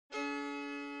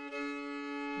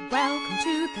Welcome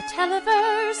to the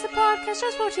Televerse, the podcast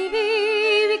just for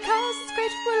TV. Because it's great,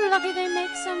 we're lucky they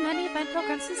make so many fine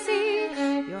programs to see.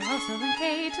 Your hosts Will and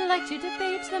Kate like to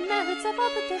debate the merits of all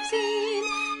that they've seen.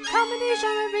 Comedy,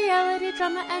 genre, reality,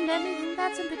 drama, and anything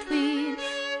that's in between.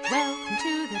 Welcome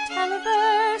to the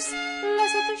Televerse.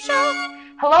 Let's get the show.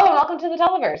 Hello and welcome to the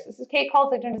Televerse. This is Kate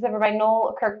Kulzick, joined as ever by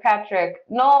Noel Kirkpatrick.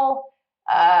 Noel,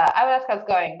 I would ask how it's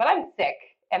going, but I'm sick.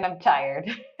 And I'm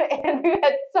tired, and we've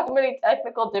had so many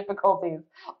technical difficulties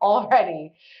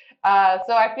already.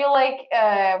 So I feel like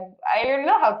I already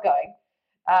know how it's going.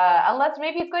 Unless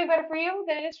maybe it's going better for you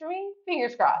than it is for me.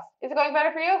 Fingers crossed. Is it going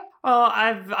better for you? Well,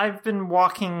 I've been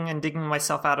walking and digging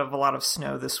myself out of a lot of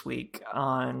snow this week,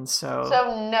 and so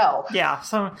no. Yeah,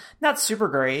 so not super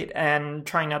great, and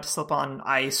trying not to slip on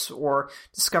ice or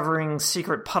discovering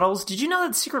secret puddles. Did you know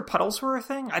that secret puddles were a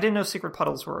thing? I didn't know secret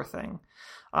puddles were a thing.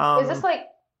 Is this like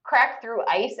crack through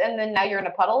ice and then now you're in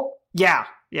a puddle? Yeah,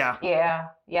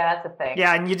 that's a thing.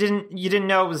 Yeah, and you didn't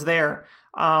know it was there.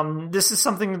 This is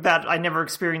something that I never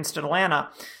experienced in Atlanta,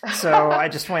 so I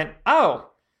just went, oh,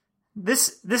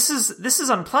 this is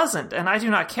unpleasant, and I do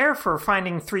not care for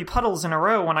finding 3 puddles in a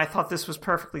row when I thought this was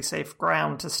perfectly safe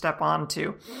ground to step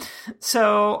onto.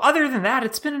 So other than that,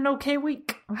 it's been an okay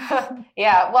week.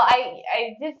 Yeah, well,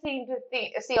 I did see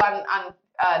on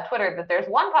Twitter that there's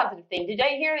one positive thing. Did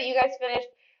I hear that you guys finished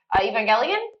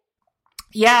Evangelion?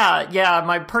 Yeah.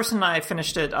 My person and I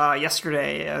finished it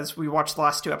yesterday as we watched the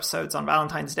last 2 episodes on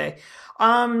Valentine's Day.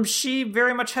 She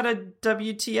very much had a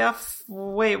WTF,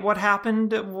 wait, what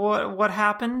happened? What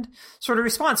happened? Sort of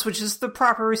response, which is the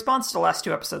proper response to the last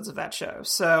 2 episodes of that show.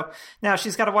 So now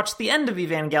she's got to watch the end of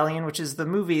Evangelion, which is the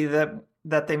movie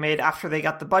that they made after they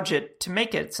got the budget to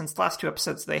make it, since the last 2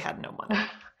 episodes they had no money.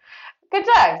 Good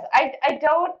times.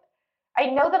 I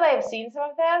know that I have seen some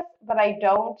of this, but I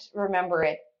don't remember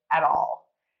it at all.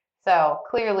 So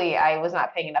clearly I was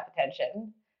not paying enough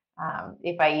attention,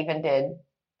 if I even did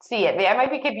see it. I might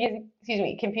be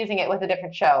confusing it with a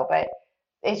different show, but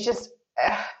it's just,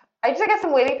 I guess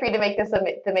I'm waiting for you to make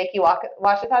you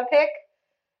watch this on pick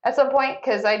at some point,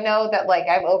 because I know that like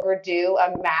I'm overdue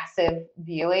a massive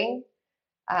viewing,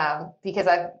 because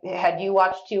I've had you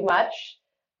watch too much.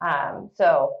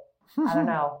 So I don't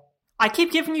know. I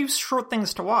keep giving you short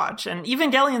things to watch, and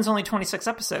Evangelion's only 26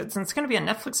 episodes, and it's going to be on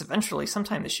Netflix eventually,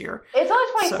 sometime this year. It's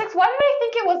only 26? So, why did I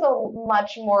think it was a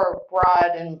much more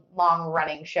broad and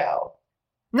long-running show?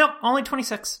 No, only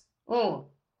 26. Okay,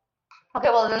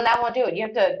 well, then that won't do it. You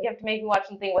have to make me watch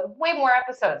something with way more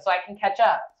episodes so I can catch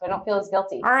up, so I don't feel as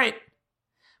guilty. All right.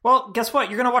 Well, guess what?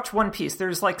 You're going to watch One Piece.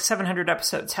 There's like 700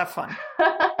 episodes. Have fun.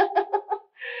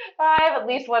 I have at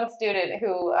least one student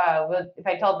who, if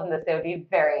I told them this, they would be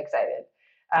very excited.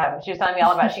 She was telling me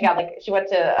all about it. She went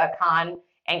to a con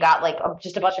and got like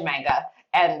just a bunch of manga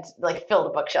and like filled a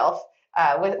bookshelf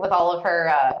with all of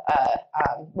her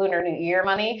Lunar New Year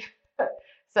money.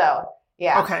 So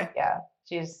yeah, okay, yeah,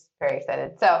 she's very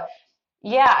excited. So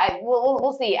yeah,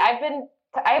 we'll see. I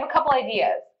have a couple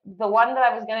ideas. The one that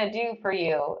I was going to do for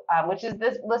you, which is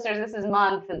this, listeners, this is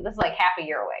months, and this is like half a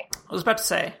year away. I was about to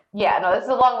say. Yeah, no, this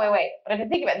is a long way away. But if you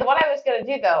think of it, the one I was going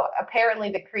to do, though, apparently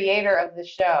the creator of the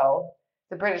show,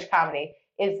 the British comedy,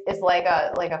 is like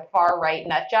a far-right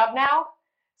nut job now.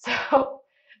 So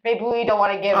maybe we don't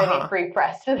want to give any free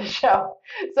press to the show.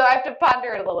 So I have to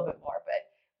ponder it a little bit more.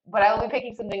 But I will be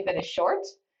picking something that is short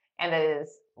and that is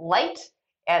light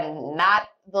and not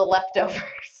the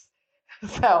leftovers.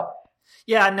 So...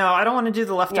 yeah, no, I don't want to do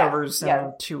the leftovers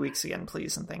in 2 weeks again,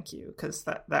 please, and thank you, because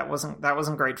that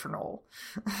wasn't great for Noel.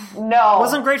 No. It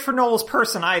wasn't great for Noel's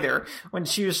person either, when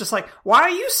she was just like, why are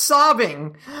you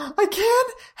sobbing? I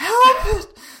can't help it.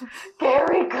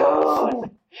 Gary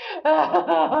Coon.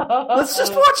 Let's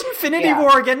just watch Infinity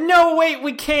War again. No, wait,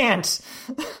 we can't.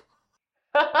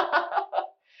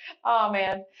 Oh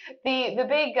man, the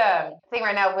big thing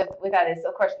right now with that is,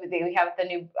 of course, we have the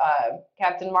new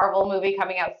Captain Marvel movie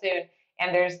coming out soon,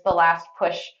 and there's the last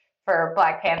push for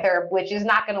Black Panther, which is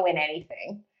not going to win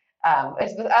anything.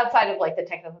 It's outside of like the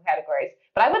technical categories,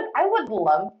 but I would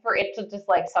love for it to just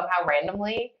like somehow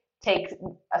randomly take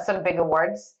some big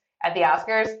awards at the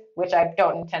Oscars, which I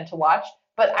don't intend to watch,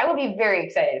 but I would be very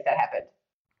excited if that happened.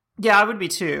 Yeah, I would be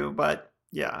too, but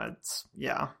it's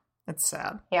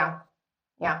sad. Yeah.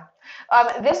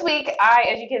 This week,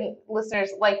 as you can,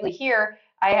 listeners, likely hear,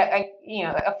 I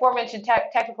aforementioned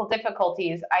technical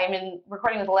difficulties. I am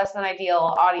recording with less than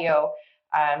ideal audio,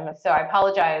 so I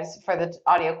apologize for the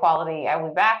audio quality. I will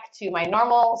be back to my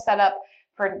normal setup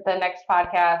for the next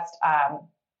podcast.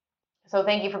 So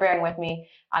thank you for bearing with me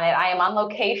on it. I am on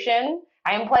location.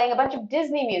 I am playing a bunch of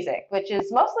Disney music, which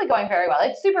is mostly going very well.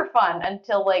 It's super fun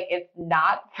until like it's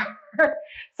not for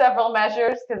several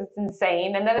measures because it's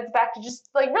insane, and then it's back to just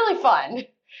like really fun.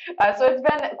 So it's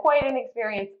been quite an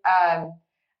experience. I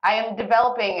am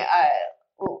developing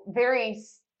very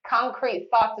concrete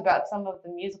thoughts about some of the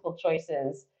musical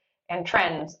choices and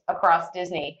trends across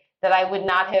Disney that I would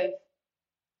not have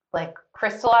like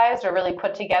crystallized or really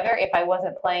put together if I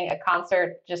wasn't playing a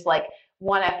concert just like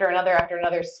one after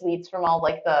another suites from all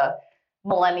like the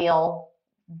millennial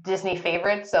Disney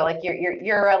favorites. So like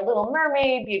you're a Little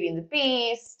Mermaid, Beauty and the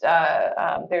Beast.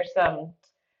 There's some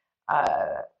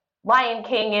Lion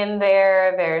King in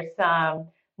there. There's some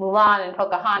Mulan and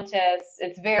Pocahontas.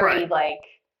 It's very like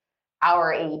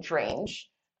our age range.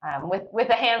 With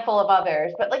a handful of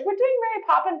others, but like we're doing Mary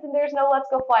Poppins and there's no Let's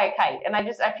Go Fly a Kite, and I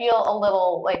feel a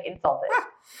little like insulted.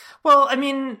 Well, I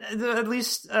mean, at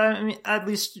least,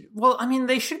 well, I mean,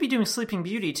 they should be doing Sleeping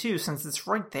Beauty too, since it's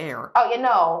right there. Oh,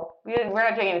 no, we're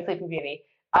not doing any Sleeping Beauty,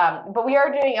 but we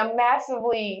are doing a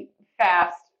massively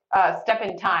fast step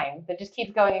in time that just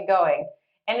keeps going and going,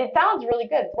 and it sounds really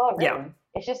good. It's well written. Yeah.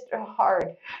 It's just hard.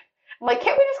 I'm like,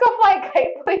 can't we just go fly a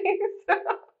kite, please?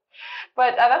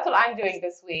 But that's what I'm doing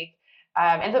this week.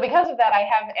 And so because of that,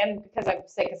 and because I'm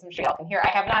sick, as I'm sure y'all can hear, I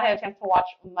have not had a chance to watch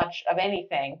much of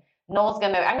anything. I'm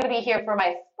going to be here for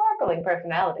my sparkling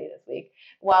personality this week,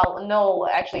 while Noel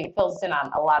actually fills us in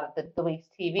on a lot of the week's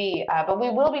TV. But we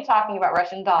will be talking about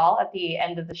Russian Doll at the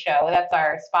end of the show. That's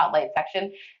our spotlight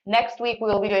section. Next week, we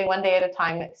will be doing One Day at a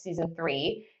Time, season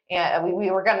 3. And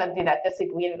we were going to do that this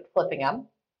week. We ended up flipping them.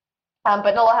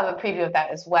 But Noel will have a preview of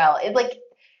that as well.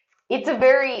 It's a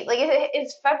very, like,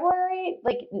 is February,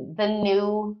 like, the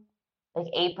new, like,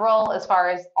 April as far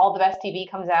as all the best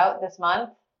TV comes out this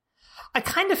month? I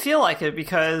kind of feel like it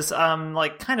because,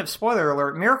 like, kind of spoiler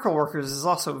alert, Miracle Workers is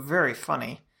also very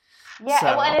funny. Yeah,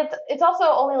 so. And it's also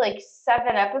only, like, 7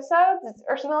 episodes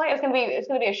or something like that. It's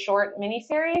gonna be a short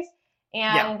miniseries.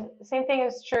 And the same thing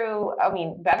is true,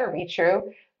 better be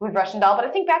true with Russian Doll. But I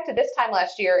think back to this time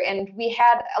last year, and we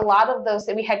had a lot of those.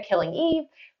 We had Killing Eve,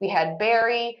 we had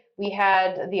Barry, we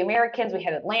had The Americans, we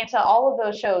had Atlanta, all of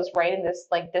those shows right in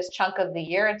this chunk of the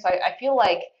year. And so I feel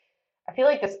like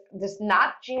this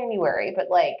not January, but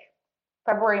like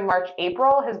February, March,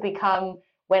 April has become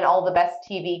when all the best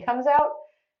TV comes out.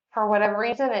 For whatever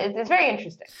reason, it's very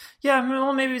interesting. Yeah,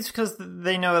 well, maybe it's because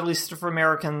they know at least if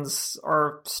Americans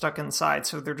are stuck inside,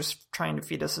 so they're just trying to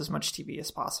feed us as much TV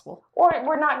as possible. Or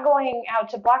we're not going out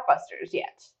to blockbusters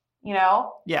yet, you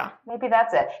know? Yeah. Maybe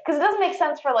that's it. Because it doesn't make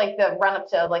sense for, like, the run-up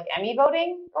to, like, Emmy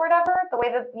voting or whatever, the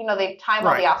way that, they time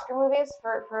all the Oscar movies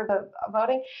for the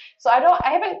voting. So I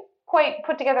haven't quite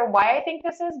put together why I think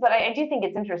this is, but I do think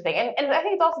it's interesting. And I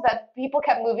think it's also that people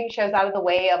kept moving shows out of the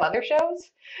way of other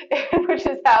shows, which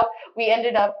is how we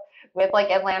ended up with like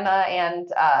Atlanta and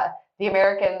The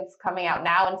Americans coming out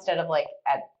now instead of like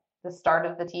at the start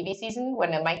of the TV season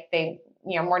when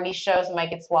more niche shows might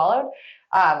get swallowed.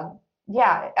 I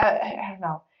don't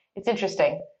know. It's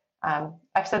interesting.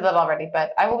 I've said that already,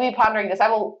 but I will be pondering this. I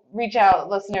will reach out,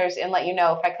 listeners, and let you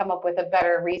know if I come up with a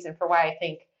better reason for why I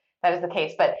think that is the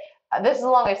case. But this is a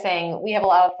long way of saying we have a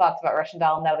lot of thoughts about Russian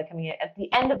Doll, and that'll be coming in at the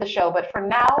end of the show. But for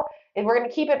now, we're going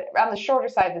to keep it on the shorter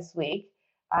side this week.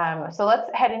 So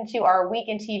let's head into our week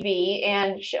in TV.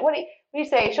 And what do you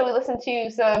say? Shall we listen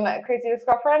to some Crazy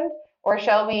Ex-Girlfriend, or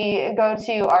shall we go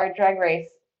to our Drag Race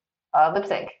lip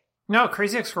sync? No,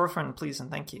 Crazy Ex-Girlfriend, please and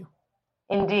thank you.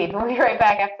 Indeed. We'll be right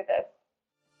back after this.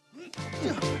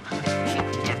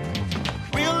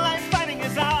 Real life fighting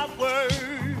is our word.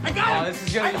 I got it. Oh, this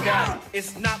is gonna be bad.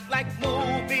 It's not like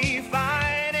movie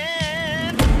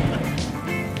fighting.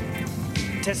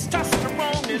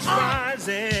 Testosterone is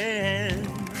rising,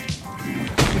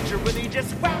 but you're really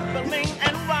just grappling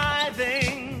and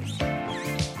writhing.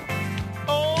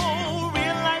 Oh,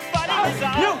 real life fighting is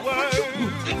our word.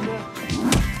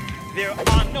 There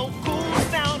are no cool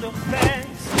sound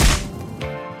effects.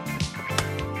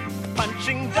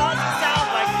 Punching doesn't sound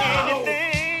like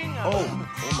anything. Oh my.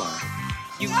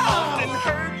 You often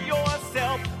hurt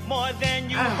yourself more than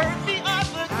you hurt the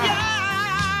other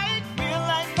guy. Real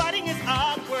life fighting is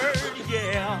awkward,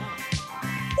 yeah.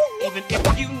 Even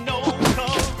if you know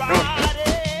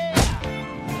karate,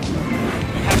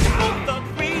 you have to both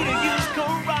agree to use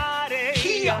karate.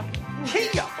 Kia!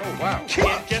 Oh wow.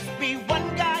 Can't just be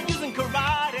one guy using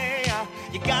karate.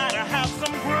 You gotta have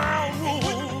some ground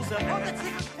rules.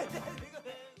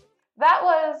 That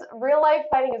was Real Life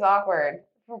Fighting is Awkward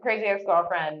from Crazy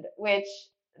Ex-Girlfriend, which,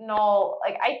 Noel,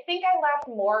 like, I think I laughed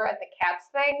more at the cats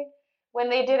thing when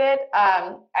they did it.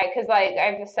 Because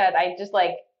I just said, I just,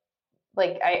 like,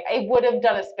 Like, I would have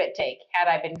done a spit take had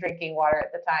I been drinking water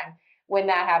at the time when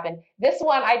that happened. This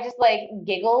one, I just, like,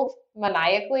 giggled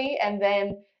maniacally and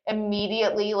then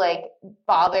immediately, like,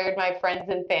 bothered my friends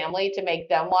and family to make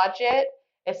them watch it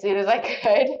as soon as I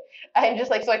could. And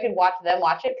just, like, so I could watch them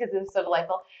watch it because it was so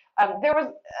delightful. There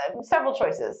was several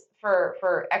choices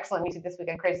for excellent music this week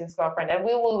on Crazy Ex-Girlfriend, and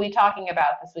we will be talking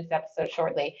about this week's episode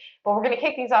shortly. But we're going to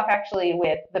kick things off actually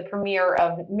with the premiere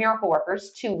of Miracle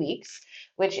Workers 2 Weeks,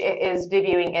 which is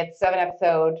debuting its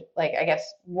 7-episode, like, I guess,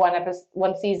 one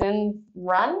season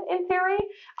run in theory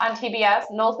on TBS.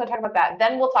 Noel's going to talk about that.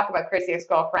 Then we'll talk about Crazy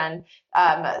Ex-Girlfriend,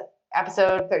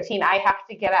 episode 13, I Have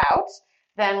to Get Out.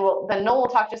 Then Noel will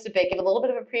talk just a bit, give a little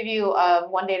bit of a preview of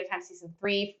One Day at a Time Season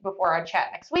 3 before our chat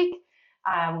next week,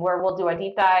 where we'll do a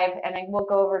deep dive, and then we'll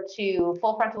go over to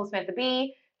Full Frontal with Samantha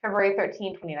Bee, February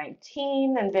 13,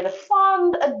 2019, and bid a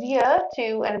fond adieu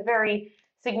to a very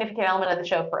significant element of the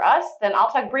show for us. Then I'll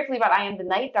talk briefly about I Am the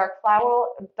Night, Dark Flower,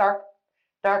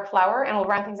 and we'll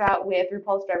round things out with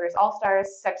RuPaul's Drag Race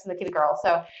All-Stars, Sex and the City Girl.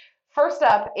 So first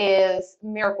up is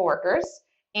Miracle Workers,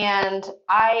 and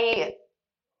a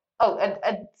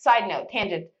side note,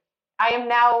 tangent.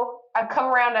 I've come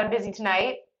around on Busy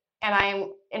Tonight, and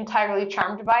I'm entirely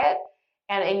charmed by it.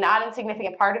 And a not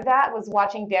insignificant part of that was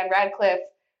watching Dan Radcliffe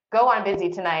go on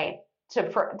Busy Tonight to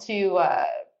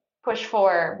push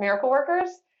for Miracle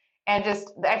Workers. And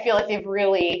just, I feel like they've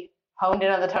really honed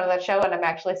in on the tone of that show, and I'm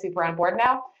actually super on board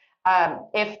now.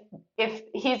 If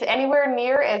he's anywhere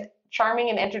near as charming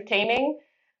and entertaining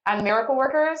on Miracle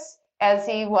Workers as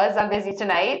he was on Busy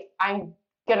Tonight, I'm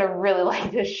gonna really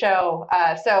like this show.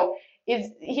 So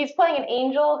he's playing an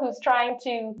angel who's trying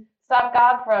to stop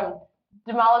God from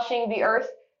demolishing the earth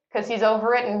because he's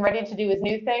over it and ready to do his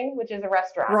new thing, which is a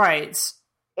restaurant. Right.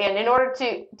 And in order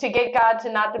to get God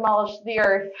to not demolish the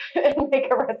earth and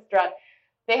make a restaurant,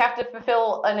 they have to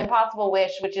fulfill an impossible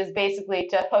wish, which is basically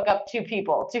to hook up two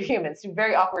humans, two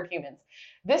very awkward humans.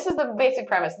 This is the basic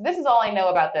premise. This is all I know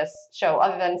about this show,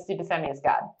 other than Steve Buscemi is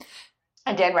God,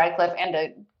 and Dan Radcliffe and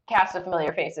a cast of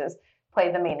familiar faces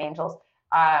play the main angels.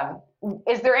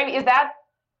 Is that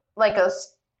like a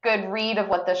good read of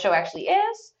what the show actually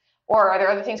is, or are there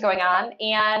other things going on?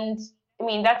 And I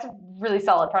mean, that's a really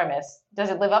solid premise. Does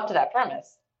it live up to that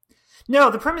premise? No,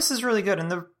 the premise is really good,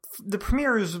 and the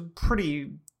premiere is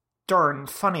pretty darn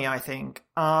funny, I think.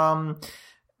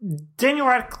 Daniel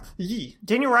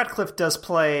Radcliffe does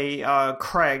play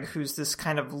Craig, who's this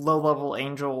kind of low-level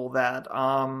angel that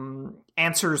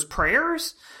answers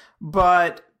prayers,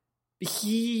 but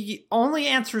he only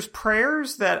answers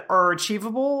prayers that are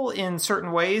achievable in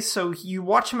certain ways. So you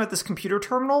watch him at this computer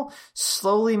terminal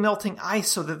slowly melting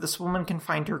ice so that this woman can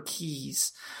find her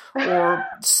keys, or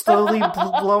slowly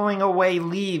blowing away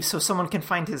leaves so someone can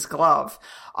find his glove.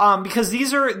 Because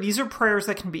these are prayers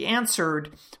that can be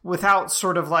answered without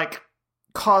sort of like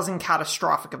causing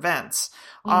catastrophic events.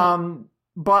 Mm-hmm.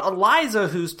 But Eliza,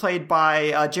 who's played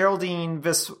by Geraldine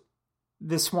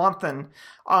Viswanthan,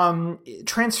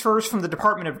 transfers from the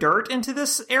Department of Dirt into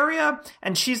this area,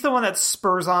 and she's the one that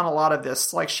spurs on a lot of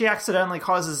this. Like, she accidentally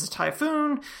causes a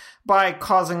typhoon by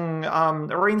causing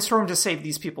a rainstorm to save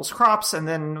these people's crops, and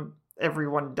then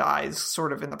everyone dies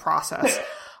sort of in the process.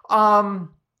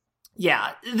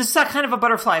 Yeah, this is that kind of a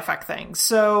butterfly effect thing.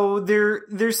 So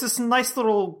there's this nice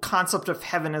little concept of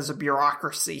heaven as a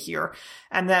bureaucracy here,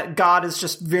 and that God is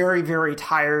just very, very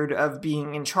tired of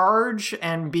being in charge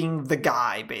and being the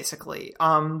guy, basically.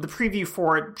 The preview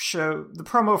for it the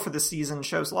promo for the season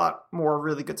shows a lot more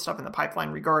really good stuff in the pipeline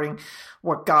regarding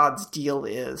what God's deal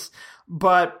is.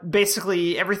 But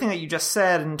basically, everything that you just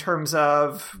said in terms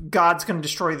of God's going to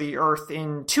destroy the earth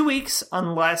in 2 weeks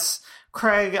unless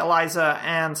Craig, Eliza,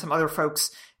 and some other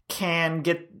folks can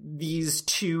get these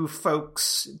two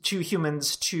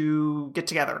humans to get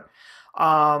together,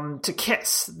 to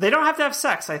kiss. They don't have to have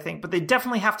sex, I think, but they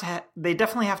definitely have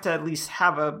to at least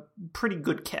have a pretty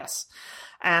good kiss.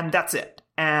 And that's it.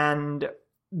 And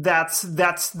that's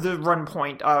the run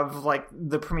point of like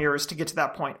the premiere, is to get to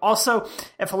that point. Also,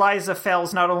 if Eliza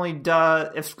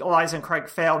and Craig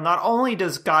fail, not only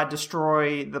does God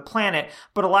destroy the planet,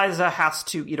 but Eliza has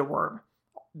to eat a worm,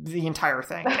 the entire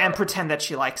thing, and pretend that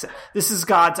she likes it. This is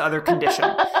God's other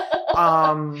condition.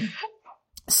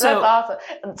 So that's awesome.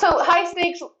 So high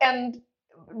stakes and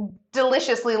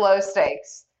deliciously low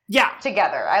stakes. Yeah.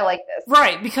 Together. I like this.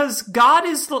 Right, because God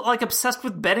is like obsessed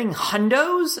with betting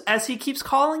hundos, as he keeps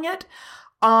calling it.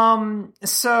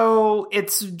 So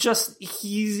it's just,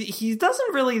 he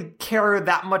doesn't really care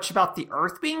that much about the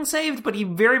earth being saved, but he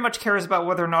very much cares about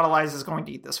whether or not Eliza is going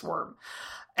to eat this worm.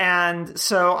 And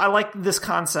so I like this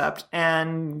concept,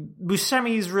 and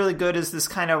Buscemi is really good as this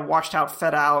kind of washed out,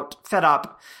 fed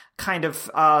up kind of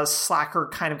slacker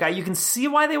kind of guy. You can see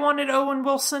why they wanted Owen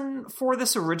Wilson for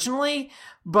this originally,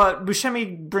 but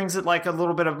Buscemi brings it like a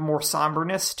little bit of more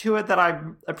somberness to it that I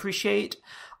appreciate.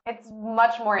 It's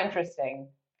much more interesting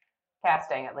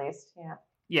casting, at least.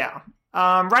 Yeah.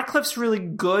 Radcliffe's really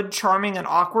good, charming, and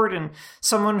awkward, and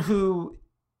someone who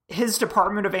his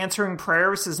department of answering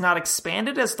prayers is not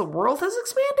expanded as the world has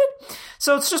expanded.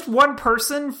 So it's just one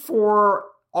person for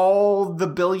all the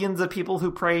billions of people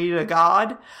who pray to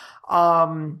God,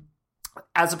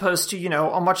 as opposed to,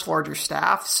 a much larger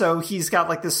staff. So he's got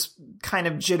like this kind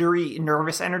of jittery,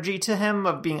 nervous energy to him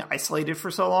of being isolated for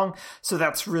so long. So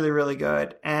that's really, really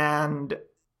good. And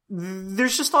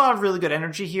there's just a lot of really good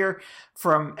energy here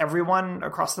from everyone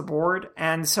across the board.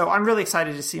 And so I'm really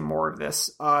excited to see more of this,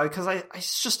 because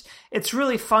it's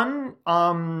really fun,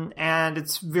 and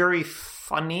it's very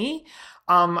funny.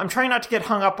 I'm trying not to get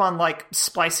hung up on like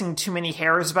splicing too many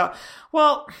hairs about,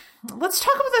 well, let's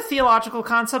talk about the theological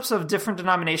concepts of different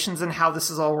denominations and how this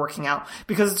is all working out,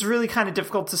 because it's really kind of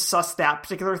difficult to suss that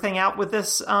particular thing out with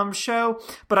this show.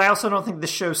 But I also don't think the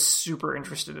show's super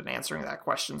interested in answering that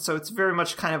question. So it's very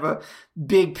much kind of a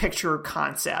big picture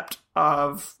concept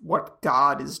of what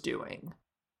God is doing.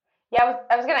 Yeah,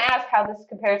 I was going to ask how this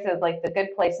compares to like The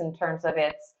Good Place in terms of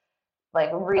its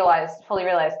like fully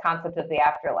realized concept of the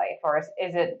afterlife, or is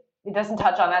it doesn't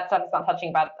touch on that stuff? It's not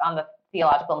touching on the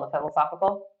theological and the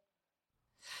philosophical.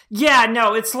 Yeah,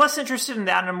 no, it's less interested in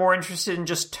that and more interested in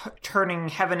just turning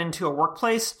heaven into a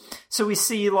workplace. So we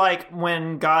see, like,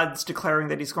 when God's declaring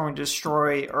that he's going to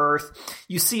destroy Earth,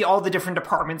 you see all the different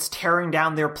departments tearing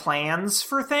down their plans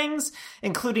for things,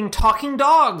 including talking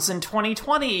dogs in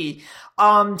 2020,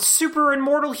 super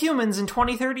immortal humans in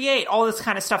 2038, all this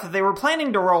kind of stuff that they were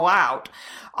planning to roll out.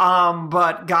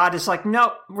 But God is like,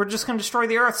 nope, we're just going to destroy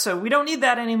the Earth, so we don't need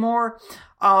that anymore.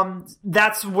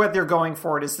 That's what they're going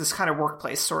for. It is this kind of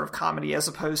workplace sort of comedy, as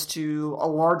opposed to a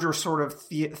larger sort of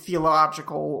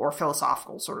theological or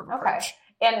philosophical sort of approach.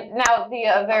 Okay. And now the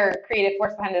other creative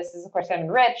force behind this is, of course, Simon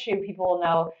Rich, who people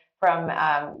know from,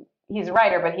 he's a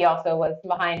writer, but he also was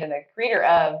behind and the creator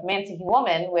of Man-Seeking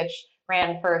Woman, which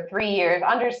ran for 3 years,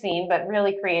 underseen, but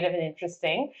really creative and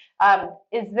interesting.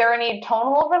 Is there any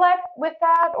tonal overlap with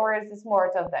that, or is this more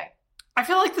its own thing? I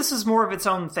feel like this is more of its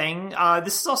own thing.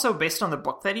 This is also based on the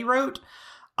book that he wrote.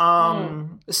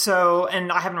 So,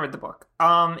 and I haven't read the book.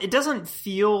 It doesn't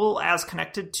feel as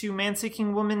connected to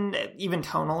Man-Seeking Woman, even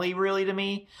tonally, really, to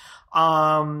me.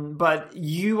 But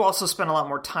you also spent a lot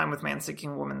more time with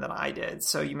Man-Seeking Woman than I did,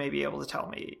 so you may be able to tell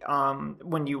me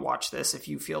when you watch this if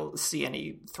you see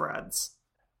any threads.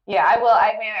 Yeah, I will.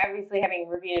 I mean, obviously, having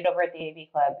reviewed it over at the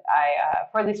AV Club,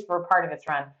 for at least for part of its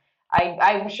run,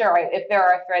 I'm sure if there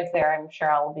are threads there, I'm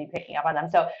sure I'll be picking up on them.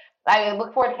 So I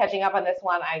look forward to catching up on this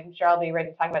one. I'm sure I'll be ready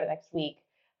to talk about it next week.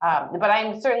 But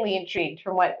I'm certainly intrigued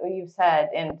from what you've said.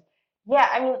 And yeah,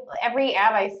 I mean, every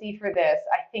ad I see for this,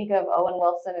 I think of Owen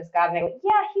Wilson as God, and I go,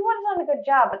 yeah, he would have done a good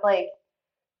job. But like,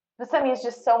 Buscemi is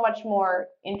just so much more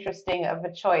interesting of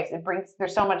a choice.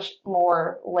 There's so much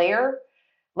more layered,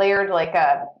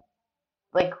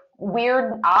 like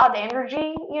weird, odd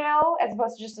energy, as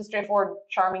opposed to just a straightforward,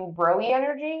 charming, bro-y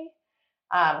energy.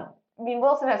 I mean,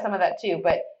 Wilson has some of that too,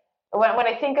 but when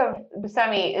I think of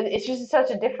Buscemi, it's just such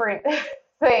a different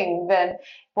thing than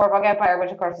Boardwalk Empire,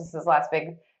 which of course is his last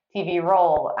big TV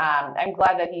role. I'm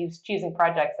glad that he's choosing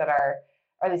projects that are,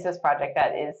 or at least this project,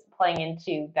 that is playing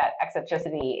into that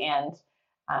eccentricity and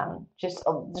just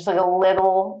like a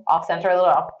little off center, a little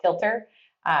off kilter.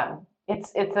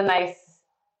 It's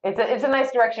a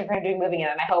nice direction for him to be moving in,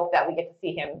 and I hope that we get to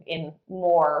see him in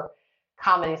more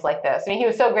comedies like this. I mean, he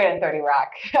was so great in 30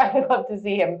 Rock. I would love to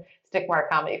see him stick more to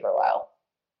comedy for a while,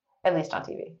 at least on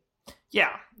TV.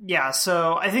 Yeah.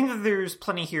 So I think that there's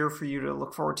plenty here for you to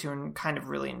look forward to and kind of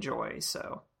really enjoy.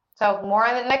 So more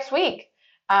on it next week.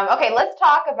 Okay, let's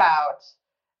talk about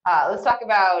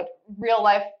Real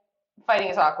Life Fighting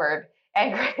is Awkward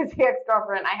and Crazy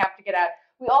Ex-Girlfriend. I have to get out.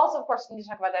 We also, of course, need to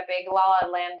talk about that big La La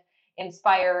Land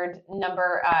inspired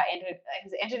number.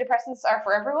 Antidepressants are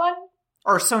for everyone,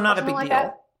 or so not a big deal.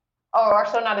 That? Oh, or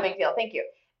so not a big deal. Thank you.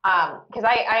 Because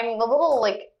I'm a little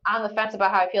like on the fence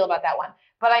about how I feel about that one.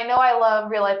 But I know I love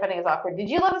Real Life Fighting is Awkward. Did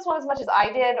you love this one as much as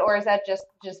I did, or is that just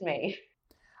me?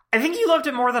 I think you loved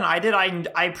it more than I did.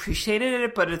 I appreciated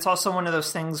it, but it's also one of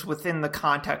those things within the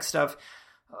context of,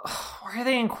 why are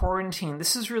they in quarantine?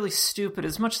 This is really stupid.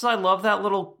 As much as I love that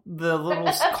little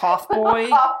cough boy,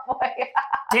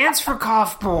 dance for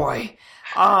cough boy.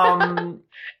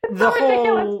 It's so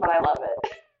ridiculous, but I love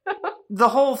it. the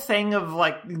whole thing of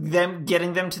like them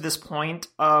getting them to this point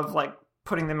of like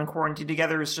putting them in quarantine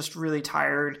together is just really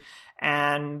tired.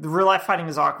 And the real life fighting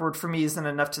is awkward for me isn't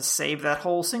enough to save that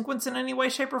whole sequence in any way,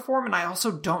 shape, or form. And I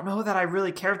also don't know that I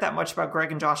really cared that much about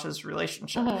Greg and Josh's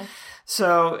relationship. Mm-hmm.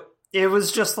 So it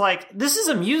was just like, this is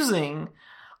amusing.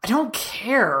 I don't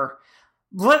care.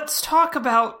 Let's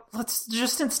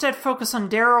just instead focus on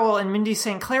Daryl and Mindy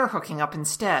St. Clair hooking up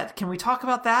instead. Can we talk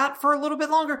about that for a little bit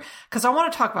longer? Because I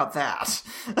want to talk about that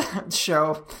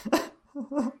show.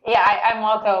 Yeah, I'm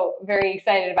also very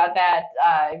excited about that.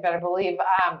 You better believe.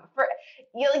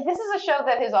 This is a show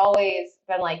that has always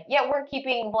been like, yeah, we're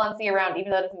keeping Valencia around,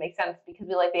 even though it doesn't make sense because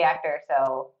we like the actor.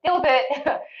 So deal with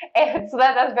it. And so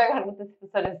that's very much what this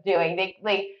episode is doing. They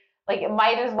it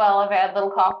might as well have had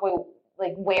Little Coffee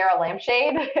wear a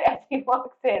lampshade as he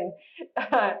walks in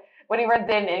when he runs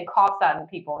in and coughs on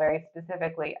people very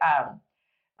specifically.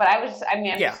 But I'm just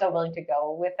so willing to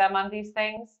go with them on these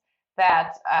things.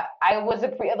 That I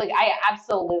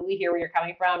absolutely hear where you're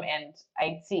coming from, and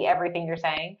I see everything you're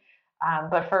saying.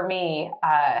 But for me,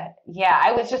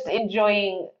 I was just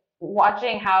enjoying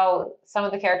watching how some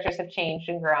of the characters have changed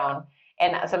and grown,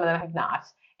 and some of them have not,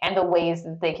 and the ways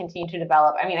that they continue to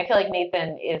develop. I mean, I feel like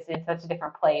Nathan is in such a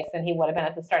different place than he would have been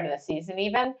at the start of the season,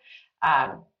 even.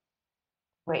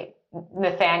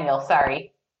 Nathaniel,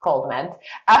 sorry. Cold meant.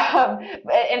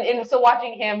 And so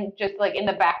watching him just like in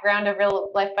the background of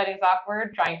Real Life Fighting is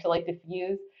Awkward, trying to like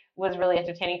diffuse was really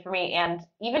entertaining for me. And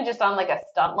even just on like a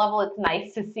stunt level, it's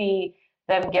nice to see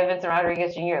them give Vincent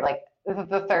Rodriguez Jr.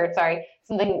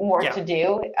 something more to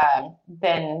do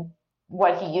than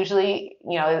what he usually,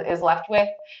 is left with.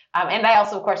 And I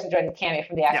also, of course, enjoyed the cameo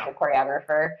from the actual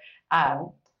choreographer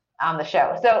on the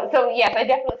show. So yes, I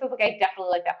definitely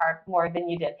like that part more than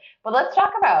you did. But let's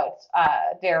talk about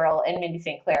Daryl and Mindy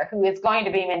St. Clair, who is going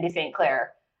to be Mindy St.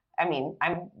 Clair. I mean,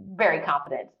 I'm very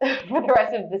confident for the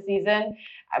rest of the season.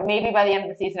 Maybe by the end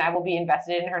of the season, I will be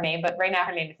invested in her name, but right now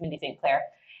her name is Mindy St. Clair.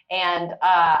 And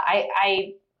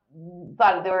I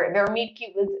thought their meet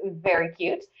cute was very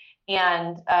cute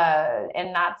and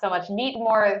not so much meat,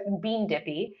 more bean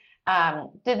dippy.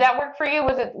 Did that work for you?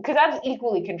 Was it, because that's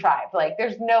equally contrived? Like,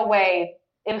 there's no way,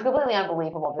 it was completely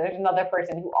unbelievable. There's another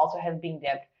person who also has bean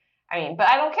dip. I mean, but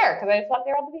I don't care because I just want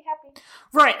Daryl to be happy.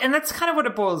 Right, and that's kind of what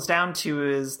it boils down to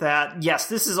is that, yes,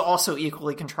 this is also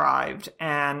equally contrived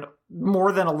and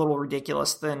more than a little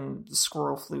ridiculous than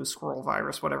squirrel flu, squirrel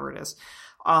virus, whatever it is.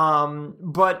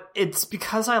 But it's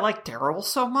because I like Daryl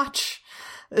so much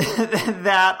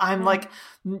that I'm like,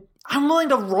 I'm willing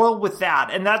to roll with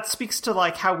that. And that speaks to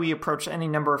like how we approach any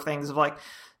number of things of like,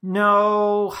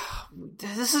 no,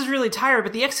 this is really tired,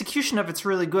 but the execution of it's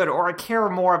really good, or I care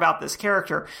more about this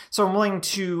character, so I'm willing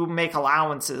to make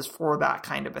allowances for that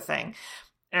kind of a thing.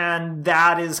 And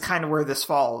that is kind of where this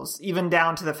falls, even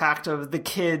down to the fact of the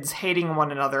kids hating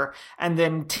one another and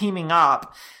then teaming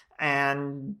up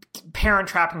and parent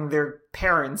trapping their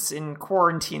parents in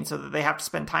quarantine so that they have to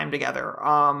spend time together.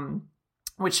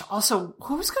 Which also,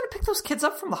 who's going to pick those kids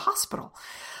up from the hospital?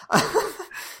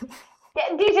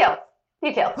 Details.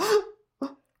 It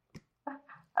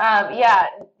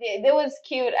was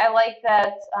cute. I like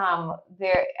that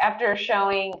they're after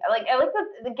showing, I like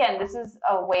that, again, this is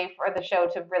a way for the show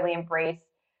to really embrace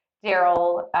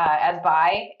Daryl as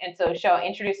bi, and so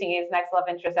introducing his next love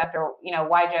interest after,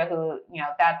 Waijo, who,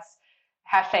 that's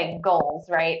hashtag goals,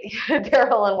 right?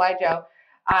 Daryl and Waijo.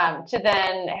 To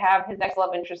then have his next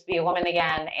love interest be a woman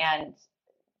again, and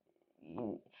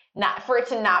not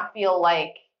feel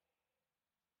like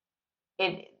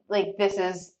it, like this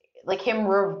is like him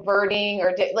reverting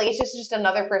or like it's just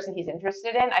another person he's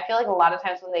interested in. I feel like a lot of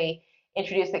times when they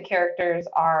introduce that characters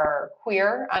are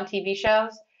queer on TV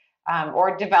shows,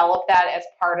 or develop that as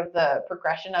part of the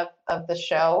progression of the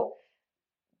show,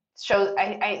 shows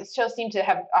seem to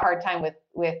have a hard time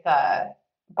with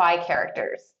bi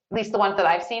characters. At least the ones that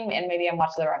I've seen, and maybe I'm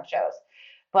watching the wrong shows.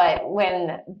 But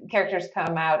when characters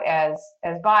come out as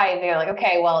bi, they're like,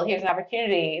 okay, well, here's an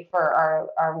opportunity for our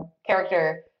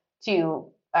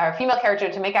female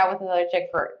character to make out with another chick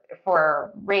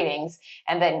for ratings,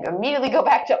 and then immediately go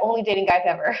back to only dating guys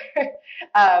ever,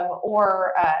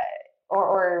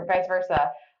 or vice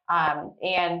versa.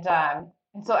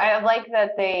 So I like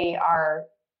that they are.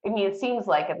 I mean, it seems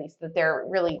like at least that they're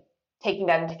really taking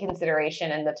that into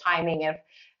consideration, and the timing of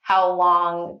how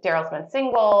long Daryl's been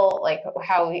single, like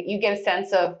how you get a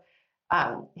sense of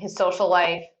his social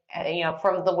life,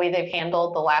 from the way they've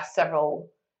handled the last several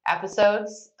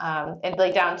episodes, and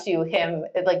like down to him,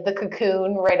 like the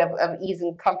cocoon, right, of ease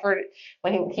and comfort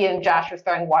when he and Josh were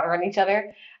throwing water on each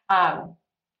other.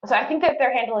 So I think that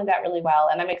they're handling that really well,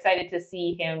 and I'm excited to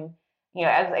see him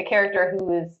as a character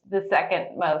who is the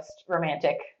second most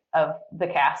romantic of the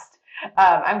cast.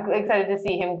 I'm excited to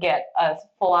see him get a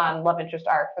full-on love interest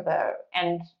arc for the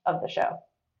end of the show.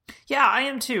 Yeah, I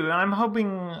am too. And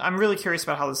I'm really curious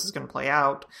about how this is going to play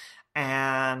out.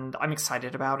 And I'm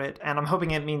excited about it. And I'm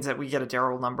hoping it means that we get a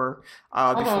Daryl number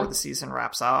before the season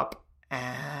wraps up.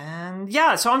 And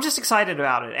yeah, so I'm just excited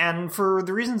about it. And for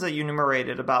the reasons that you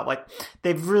enumerated about, like,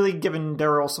 they've really given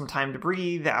Daryl some time to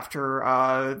breathe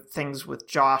after things with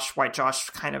White Josh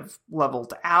kind of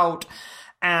leveled out.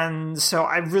 And so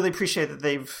I really appreciate that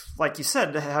they've, like you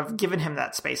said, have given him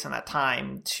that space and that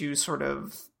time to sort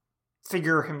of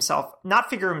not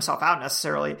figure himself out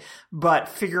necessarily, but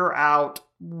figure out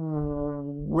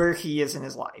where he is in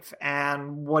his life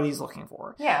and what he's looking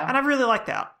for. Yeah. And I really like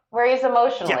that. Where he's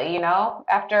emotionally,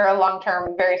 after a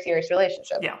long-term, very serious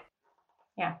relationship. Yeah.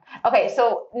 Yeah. Okay,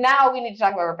 so now we need to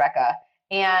talk about Rebecca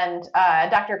and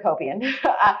Dr. Copian.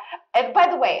 And by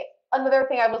the way, another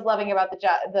thing I was loving about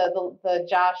the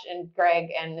Josh and Greg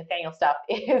and Nathaniel stuff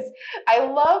is I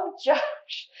love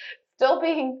Josh still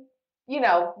being,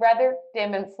 rather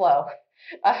dim and slow.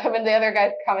 And the other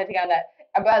guys commenting on that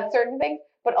about certain things,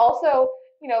 but also,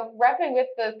 repping with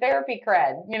the therapy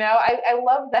cred. I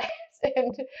love that.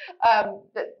 And,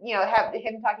 have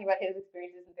him talking about his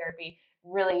experiences in therapy,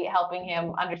 really helping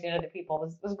him understand other people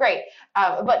was great.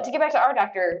 But to get back to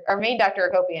our main Dr.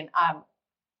 Akopian,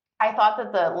 I thought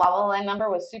that the La La Land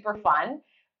number was super fun,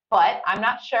 but I'm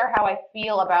not sure how I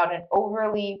feel about an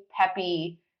overly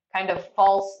peppy, kind of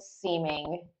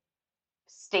false-seeming,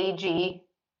 stagey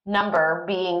number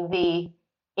being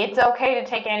it's okay to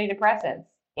take antidepressants.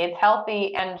 It's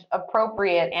healthy and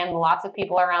appropriate and lots of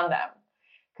people around them.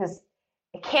 Because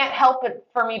it can't help it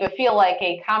for me to feel like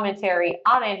a commentary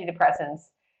on antidepressants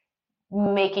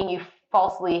making you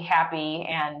falsely happy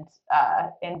and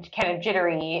kind of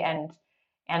jittery and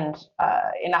in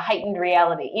a heightened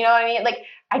reality. You know what I mean? Like,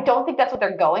 I don't think that's what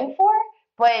they're going for,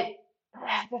 but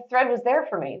the thread was there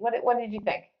for me. What did you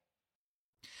think?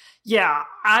 Yeah,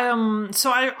 I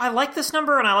like this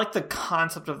number and I like the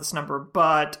concept of this number,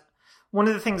 but one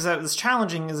of the things that was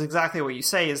challenging is exactly what you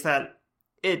say, is that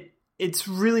it's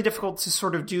really difficult to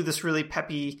sort of do this really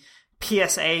peppy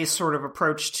PSA sort of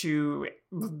approach to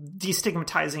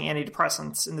destigmatizing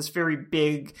antidepressants in this very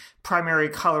big primary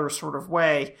color sort of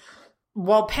way,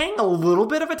 while paying a little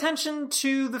bit of attention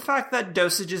to the fact that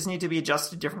dosages need to be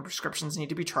adjusted, different prescriptions need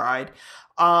to be tried.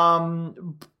 But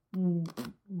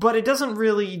it doesn't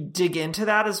really dig into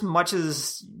that as much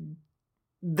as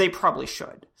they probably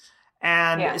should.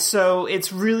 And so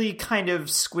it's really kind of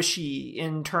squishy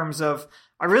in terms of,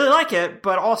 I really like it,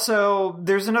 but also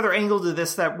there's another angle to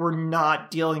this that we're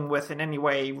not dealing with in any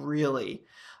way, really.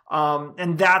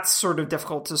 And that's sort of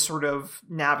difficult to sort of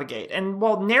navigate. And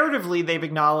while narratively they've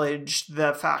acknowledged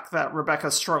the fact that Rebecca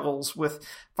struggles with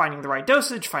finding the right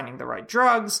dosage, finding the right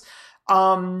drugs,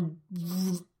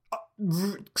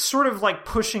 sort of like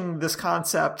pushing this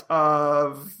concept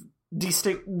of the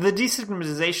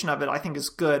destigmatization of it, I think, is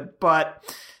good,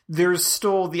 but there's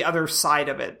still the other side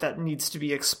of it that needs to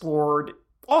be explored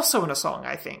also in a song,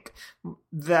 I think,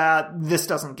 that this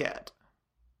doesn't get.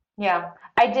 Yeah.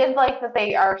 I did like that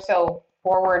they are so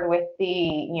forward with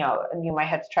you might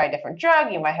have to try a different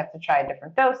drug, you might have to try a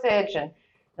different dosage, and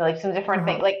like some different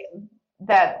things. Like,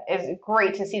 that is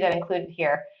great to see that included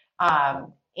here.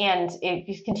 And it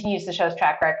just continues the show's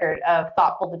track record of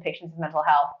thoughtful depictions of mental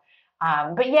health.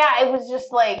 But yeah, it was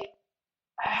just like,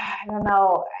 I don't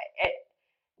know.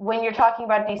 When you're talking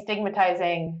about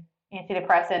destigmatizing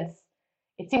antidepressants,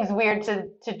 it seems weird to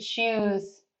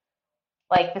choose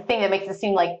like the thing that makes it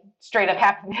seem like straight up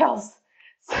happy pills.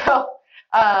 So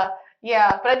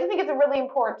yeah, but I do think it's a really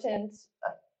important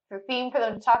theme for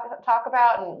them to talk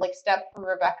about and like step for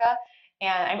Rebecca.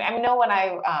 And I know when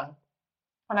I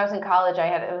was in college,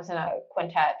 it was in a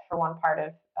quintet for one part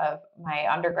of my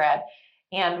undergrad,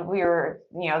 and we were,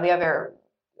 the other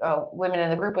women in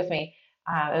the group with me,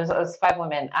 it was 5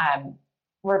 women.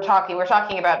 We're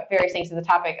talking about various things, and the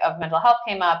topic of mental health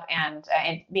came up, and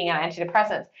being on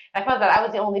antidepressants. And I found that I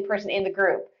was the only person in the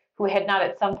group who had not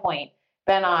at some point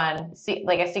been on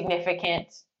like a significant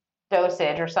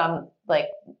dosage or some like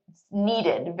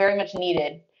very much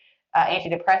needed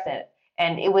antidepressant.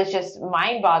 And it was just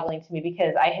mind-boggling to me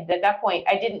because at that point,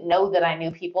 I didn't know that I knew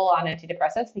people on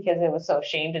antidepressants because it was so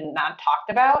shamed and not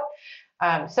talked about.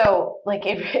 So like,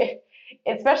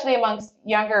 especially amongst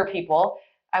younger people,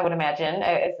 I would imagine,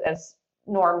 as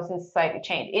norms in society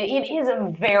change, it is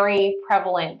a very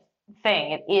prevalent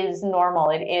thing. It is normal.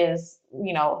 It is,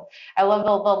 I love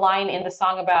the line in the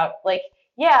song about like,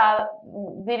 yeah,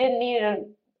 they didn't need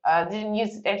didn't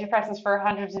use antidepressants for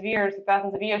hundreds of years,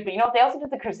 thousands of years, but you know what? They also did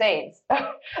the Crusades.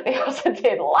 They also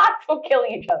did lots of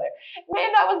killing each other.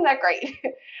 Man, that wasn't that great.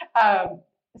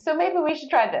 So maybe we should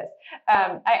try this.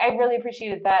 I really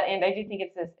appreciated that, and I do think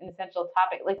it's an essential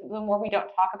topic. Like, the more we don't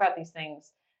talk about these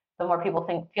things, the more people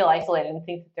feel isolated and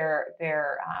think that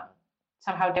they're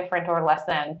somehow different or less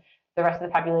than the rest of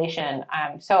the population.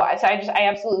 So I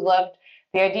absolutely loved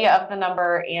the idea of the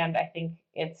number, and I think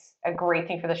it's a great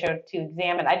thing for the show to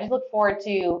examine. I just look forward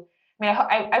to. I mean,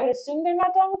 I would assume they're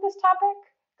not done with this topic,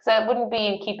 because that wouldn't be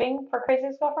in keeping for Crazy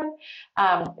Ex-Girlfriend.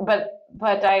 But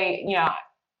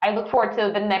I look forward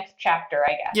to the next chapter,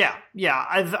 I guess. Yeah.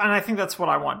 And I think that's what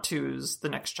I want too, is the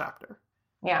next chapter.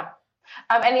 Yeah.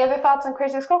 Any other thoughts on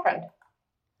Crazy Ex-Girlfriend?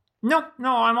 No,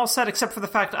 I'm all set, except for the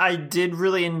fact I did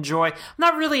really enjoy. I'm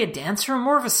not really a dancer, I'm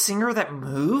more of a singer that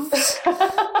moves.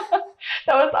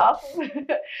 That was awesome.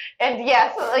 And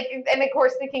yes, and of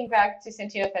course, thinking back to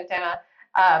Santino Fontana,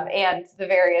 and the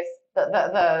various,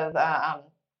 the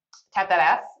Tap That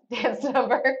Ass dance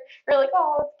number. You're like,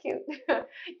 oh, that's cute.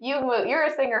 You move. You're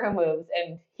a singer who moves,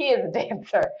 and he is a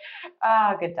dancer.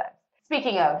 Good times.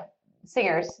 Speaking of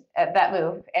singers that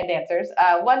move and dancers,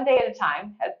 One Day at a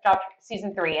Time has dropped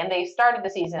season 3, and they started the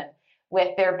season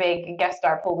with their big guest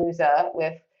star palooza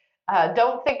with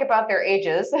don't think about their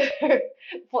ages.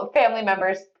 Family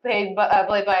members played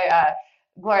by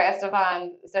Gloria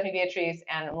Estefan, Stephanie Beatriz,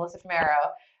 and Melissa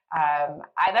Fumero.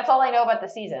 That's all I know about the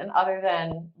season, other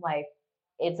than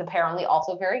it's apparently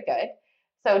also very good.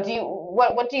 So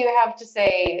what do you have to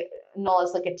say, Noel,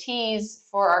 as a tease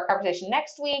for our conversation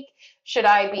next week? Should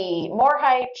I be more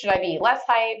hyped? Should I be less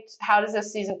hyped? How does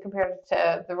this season compare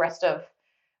to the rest of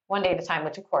One Day at a Time,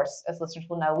 which, of course, as listeners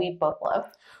will know, we both love?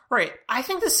 Right. I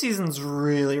think this season's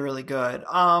really, really good.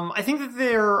 I think that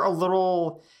they're a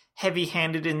little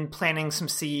heavy-handed in planting some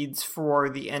seeds for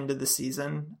the end of the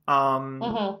season,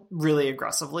 really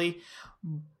aggressively.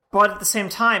 But at the same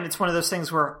time, it's one of those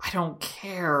things where I don't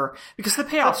care, because the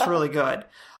payoff's really good.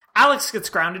 Alex gets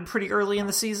grounded pretty early in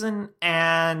the season,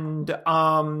 and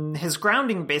his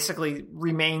grounding basically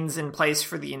remains in place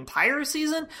for the entire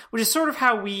season, which is sort of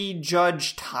how we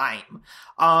judge time,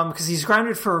 because he's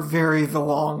grounded for a very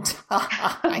long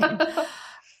time.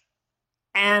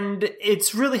 And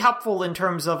it's really helpful in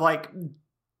terms of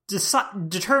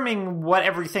determining how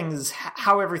everything is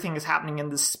happening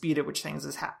and the speed at which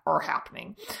things are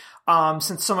happening,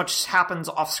 since so much happens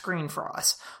off screen for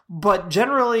us. But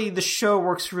generally, the show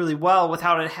works really well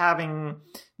without it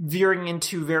veering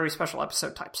into very special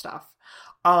episode type stuff.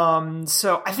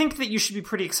 So I think that you should be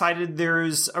pretty excited.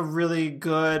 There's a really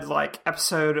good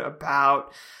episode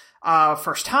about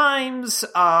first times,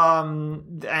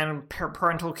 and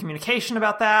parental communication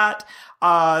about that.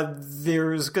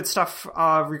 There's good stuff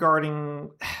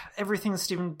regarding everything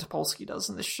Stephen Topolsky does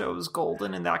in this show is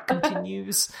golden, and that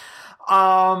continues.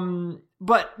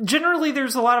 But generally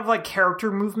there's a lot of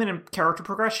character movement and character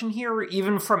progression here,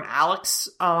 even from Alex,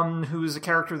 who's a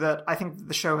character that I think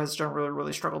the show has generally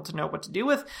really struggled to know what to do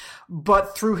with.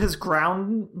 But through his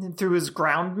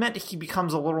groundment, he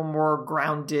becomes a little more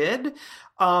grounded,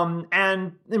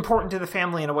 and important to the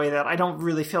family in a way that I don't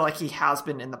really feel like he has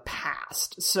been in the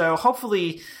past. So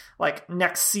hopefully,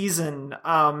 next season,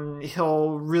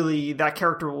 that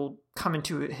character will come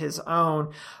into his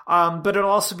own. But it'll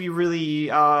also be really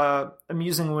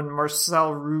amusing when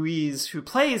Marcel Ruiz, who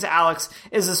plays Alex,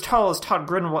 is as tall as Todd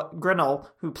Grinnell,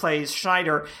 who plays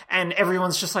Schneider, and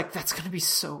everyone's just that's going to be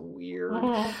so weird.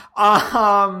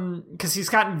 Because he's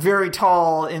gotten very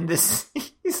tall in this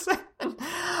season.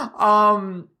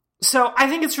 So I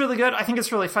think it's really good. I think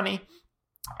it's really funny.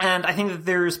 And I think that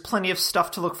there's plenty of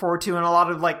stuff to look forward to, and a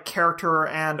lot of character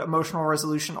and emotional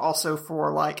resolution also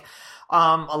for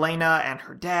Elena and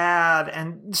her dad.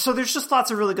 And so there's just lots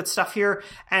of really good stuff here.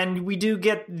 And we do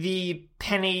get the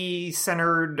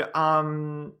Penny-centered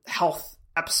health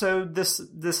episode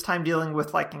this time, dealing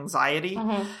with anxiety.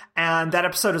 And that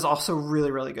episode is also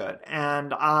really, really good.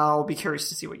 And I'll be curious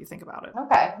to see what you think about it.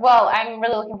 Okay. Well, I'm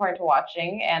really looking forward to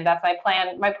watching, and that's my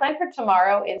plan. My plan for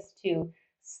tomorrow is to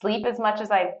sleep as much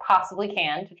as I possibly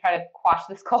can to try to quash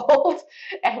this cold.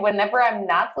 And whenever I'm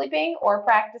not sleeping or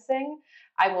practicing,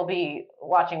 I will be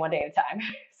watching One Day at a Time.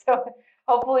 So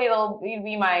hopefully it'll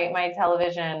be my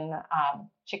television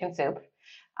chicken soup,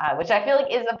 which I feel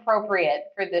is appropriate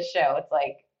for this show. It's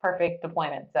perfect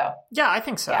deployment. So yeah, I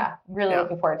think so. Yeah, really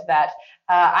looking forward to that.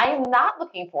 I am not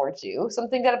looking forward to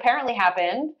something that apparently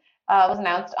happened was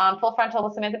announced on Full Frontal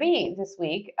with Samantha Bee this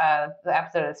week. The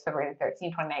episode is February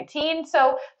 13, 2019.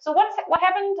 So what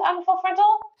happened on Full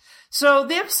Frontal? So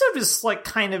the episode is like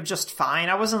kind of just fine.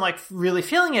 I wasn't like really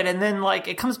feeling it, and then like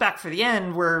it comes back for the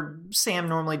end where Sam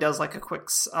normally does like a quick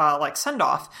like send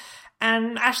off.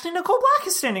 And Ashley Nicole Black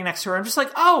is standing next to her. I'm just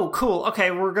like, oh, cool. Okay,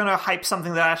 we're going to hype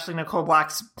something that Ashley Nicole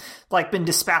Black's like been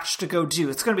dispatched to go do.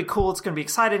 It's going to be cool. It's going to be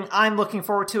exciting. I'm looking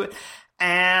forward to it.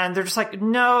 And they're just like,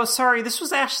 no, sorry, this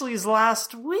was Ashley's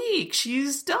last week.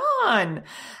 She's done.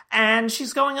 And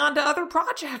she's going on to other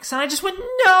projects. And I just went,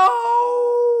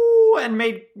 no! And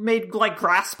made like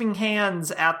grasping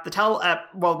hands at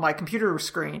my computer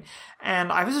screen.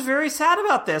 And I was very sad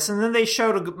about this. And then they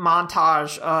showed a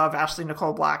montage of Ashley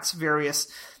Nicole Black's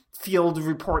various field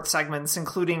report segments,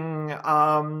 including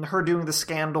her doing the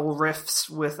scandal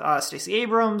riffs with Stacey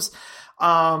Abrams,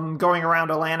 going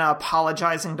around Atlanta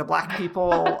apologizing to Black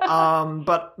people,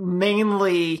 but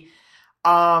mainly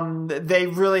they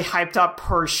really hyped up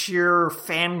her sheer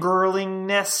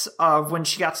fangirlingness of when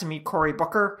she got to meet Cory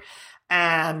Booker,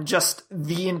 and just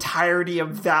the entirety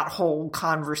of that whole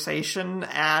conversation,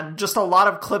 and just a lot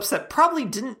of clips that probably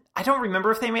I don't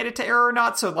remember if they made it to air or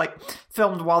not, so like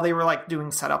filmed while they were like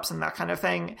doing setups and that kind of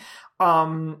thing.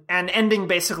 And ending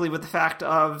basically with the fact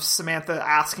of Samantha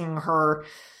asking her,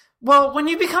 well, when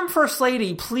you become First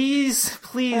Lady, please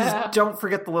don't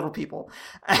forget the little people.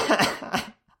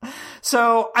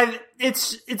 So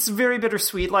it's very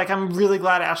bittersweet. Like, I'm really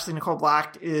glad Ashley Nicole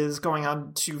Black is going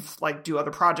on to like do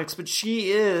other projects, but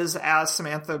she is, as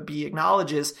Samantha Bee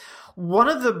acknowledges, one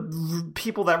of the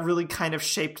people that really kind of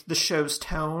shaped the show's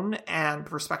tone and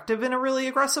perspective in a really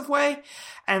aggressive way.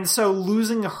 And so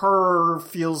losing her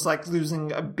feels like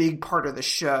losing a big part of the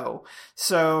show.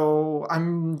 So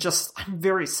I'm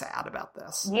very sad about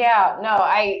this. Yeah, no,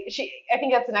 I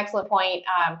think that's an excellent point.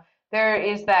 There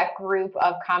is that group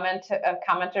of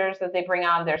commenters that they bring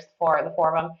on. There's the four of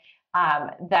them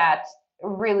that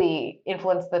really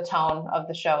influence the tone of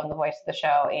the show and the voice of the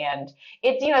show. And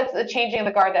it's the changing of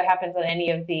the guard that happens on any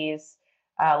of these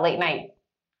late night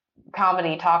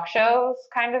comedy talk shows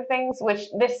kind of things, which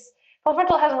this Full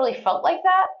Frontal hasn't really felt like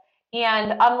that.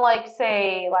 And unlike,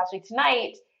 say, Last Week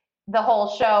Tonight, the whole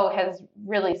show has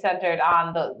really centered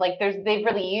on they've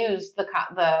really used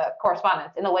the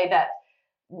correspondence in a way that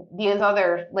these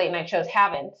other late night shows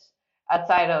haven't,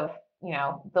 outside of,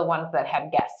 the ones that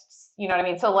have guests. You know what I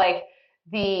mean? So like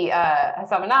the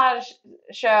Hassan Minaj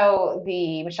show,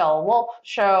 the Michelle Wolf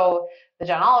show, the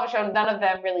John Oliver show, none of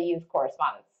them really use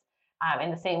correspondence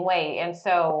in the same way. And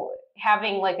so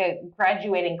having like a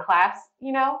graduating class,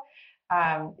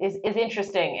 is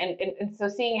interesting. And so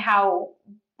seeing how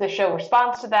the show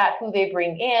responds to that, who they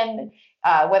bring in,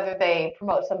 whether they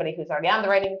promote somebody who's already on the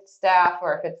writing staff,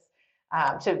 or if it's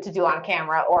to do on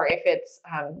camera, or if it's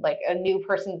like a new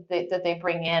person that they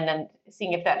bring in, and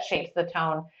seeing if that shapes the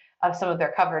tone of some of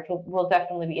their coverage will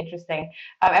definitely be interesting.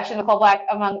 Ashley Nicole Black,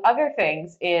 among other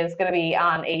things, is going to be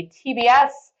on a TBS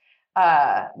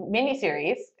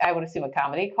miniseries, I would assume a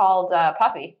comedy, called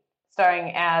Puffy,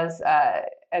 starring as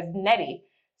Nettie.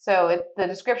 So the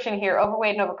description here: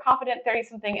 overweight and overconfident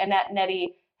 30-something Annette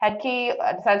Nettie Headkey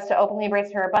decides to openly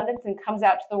embrace her abundance and comes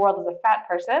out to the world as a fat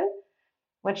person.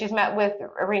 When she's met with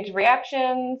a range of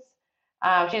reactions,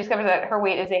 she discovers that her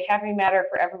weight is a happy matter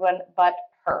for everyone but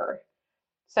her.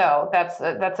 So that's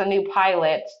a new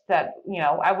pilot that,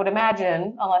 I would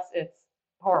imagine, unless it's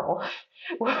horrible,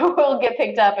 will get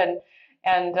picked up,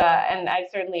 and I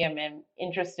certainly am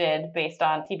interested based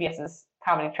on TBS's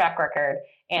comedy track record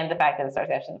and the fact that it stars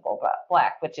Ashley Nicole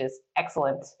Black, which is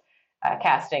excellent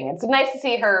casting. It's nice to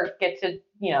see her get to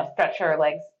stretch her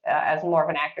legs as more of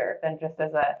an actor than just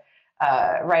as a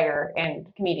writer and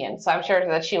comedian. So I'm sure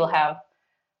that she will have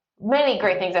many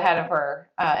great things ahead of her,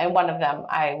 and one of them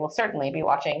I will certainly be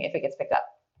watching if it gets picked up.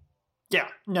 Yeah,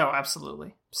 no,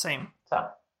 absolutely. Same. So,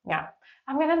 yeah.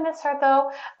 I'm going to miss her,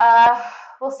 though.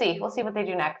 We'll see. We'll see what they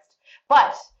do next.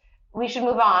 But we should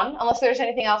move on, unless there's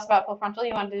anything else about Full Frontal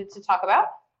you wanted to talk about.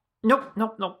 Nope.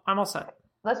 I'm all set.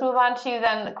 Let's move on to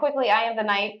then quickly I Am the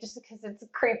Night, just because it's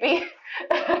creepy.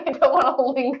 I don't want to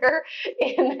linger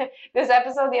in this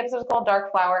episode. The episode is called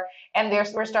Dark Flower, and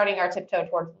we're starting our tiptoe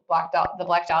towards the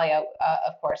Black Dahlia,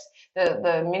 of course.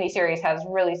 The miniseries has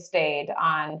really stayed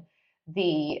on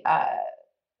the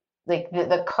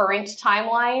current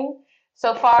timeline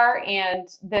so far, and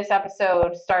this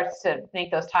episode starts to make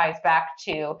those ties back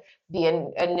to the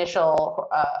initial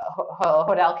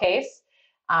Hodel case.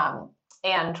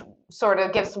 And sort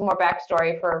of gives some more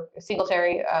backstory for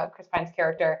Singletary, Chris Pine's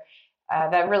character,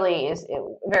 that really is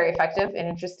very effective and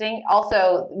interesting.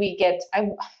 Also, we get,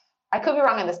 I could be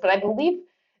wrong on this, but I believe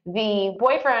the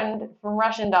boyfriend from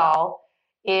Russian Doll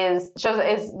is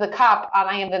the cop on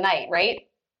I Am the Night, right?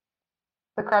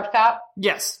 The corrupt cop?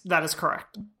 Yes, that is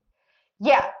correct.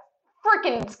 Yeah,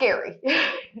 freaking scary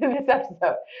in this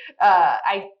episode.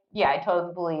 I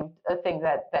totally believed a thing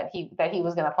that he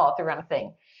was going to follow through on a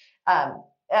thing.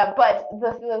 But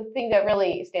the thing that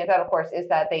really stands out, of course, is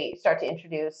that they start to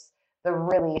introduce the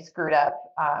really screwed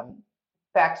up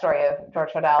backstory of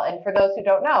George Hodel. And for those who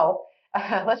don't know,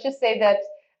 let's just say that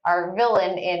our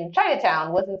villain in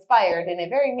Chinatown was inspired in a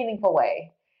very meaningful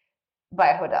way by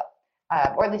Hodel,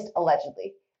 or at least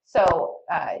allegedly. So,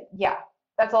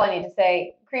 that's all I need to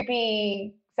say.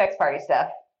 Creepy sex party stuff.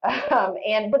 But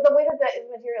the way that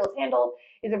the material is handled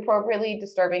is appropriately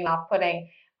disturbing and off-putting.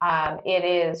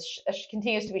 It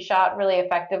continues to be shot really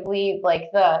effectively.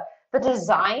 Like the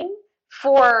design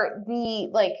for the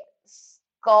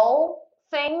skull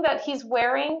thing that he's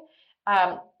wearing,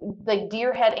 the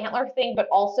deer head antler thing, but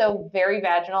also very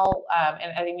vaginal.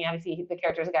 And I mean, obviously the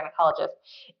character is a gynecologist,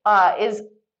 is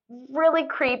really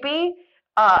creepy,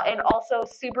 and also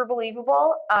super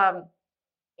believable. I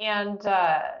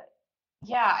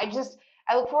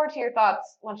look forward to your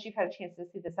thoughts once you've had a chance to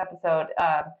see this episode.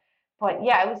 But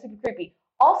yeah, it was super creepy.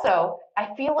 Also,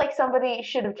 I feel like somebody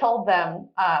should have told them,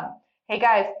 hey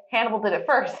guys, Hannibal did it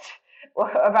first,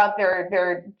 about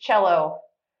their cello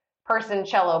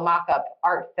mock-up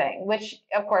art thing, which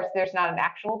of course there's not an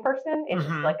actual person, it's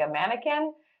just like a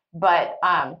mannequin. But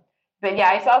yeah,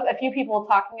 I saw a few people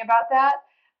talking about that,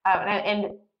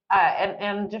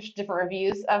 and just different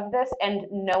reviews of this, and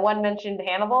no one mentioned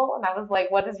Hannibal, and I was like,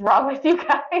 what is wrong with you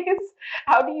guys?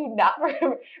 How do you not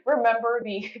remember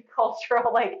the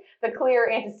cultural, the clear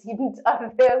antecedent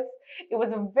of this? It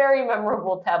was a very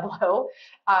memorable tableau,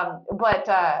 but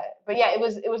yeah, it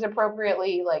was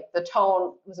appropriately, the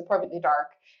tone was appropriately dark.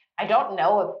 I don't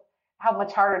know how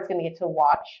much harder it's going to get to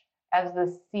watch as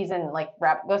the season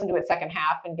goes into its second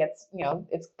half and gets,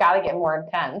 it's got to get more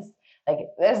intense.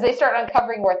 As they start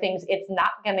uncovering more things, it's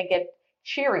not going to get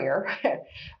cheerier.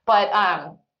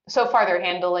 But so far they're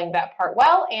handling that part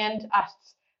well, and I'm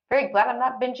very glad I'm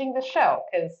not binging the show,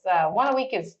 because one a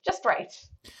week is just right.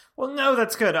 Well, no,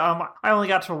 that's good. I only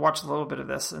got to watch a little bit of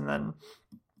this and then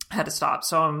had to stop.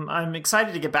 So I'm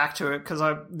excited to get back to it, because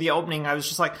the opening I was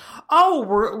just like, oh,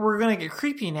 we're going to get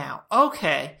creepy now.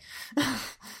 Okay.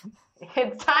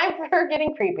 It's time for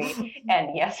getting creepy.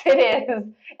 And yes, it is.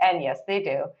 And yes, they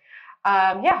do.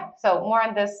 So more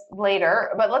on this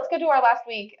later, but let's go to our last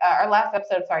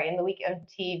episode, in the week of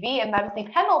TV, and that is the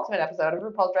penultimate episode of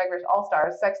RuPaul's Drag Race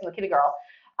All-Stars, Sex and the Kitty Girl.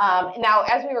 Now,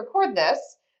 as we record this,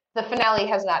 the finale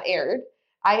has not aired.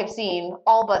 I have seen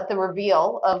all but the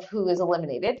reveal of who is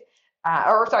eliminated,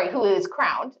 who is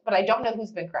crowned, but I don't know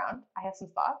who's been crowned. I have some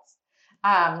thoughts.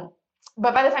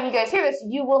 But by the time you guys hear this,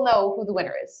 you will know who the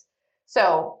winner is.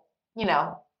 So,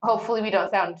 hopefully we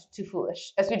don't sound too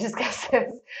foolish as we discuss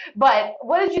this. But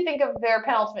what did you think of their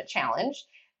penultimate challenge?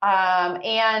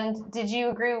 And did you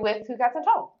agree with who got sent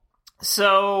home?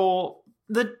 So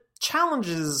the challenge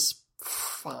is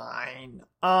fine.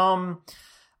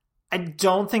 I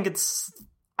don't think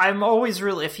I'm always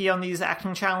real iffy on these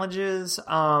acting challenges,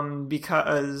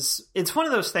 because it's one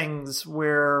of those things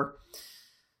where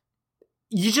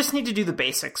you just need to do the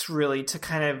basics, really, to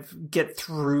kind of get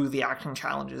through the acting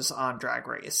challenges on Drag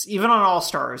Race. Even on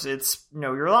All-Stars, it's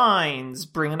know your lines,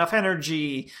 bring enough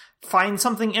energy, find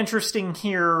something interesting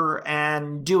here,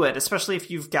 and do it, especially if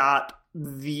you've got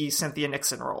the Cynthia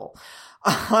Nixon role.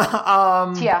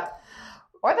 Yeah.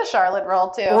 Or the Charlotte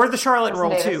role,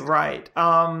 too. Right.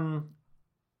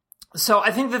 So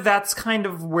I think that's kind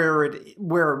of where it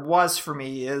was for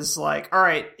me, is all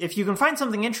right, if you can find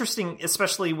something interesting,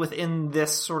 especially within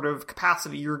this sort of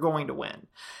capacity, you're going to win.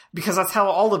 Because that's how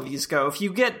all of these go. If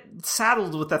you get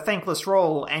saddled with a thankless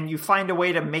role and you find a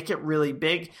way to make it really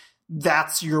big,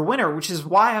 that's your winner, which is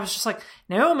why I was just like,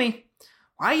 Naomi,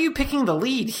 why are you picking the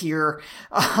lead here?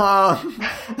 My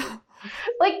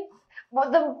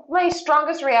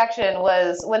strongest reaction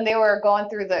was when they were going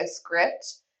through the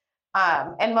script.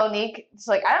 And Monique, it's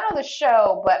I don't know the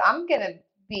show, but I'm going to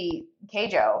be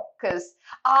Keijo, because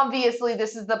obviously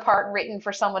this is the part written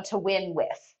for someone to win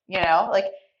with,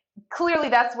 clearly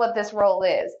that's what this role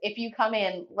is. If you come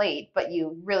in late, but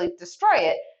you really destroy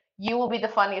it, you will be the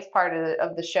funniest part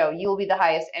of the show. You will be the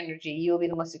highest energy. You will be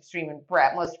the most extreme and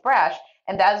most brash.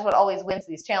 And that is what always wins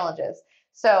these challenges.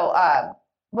 So, and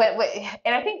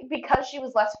I think because she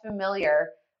was less familiar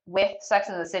with Sex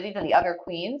and the City than the other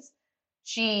queens,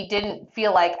 she didn't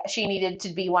feel like she needed to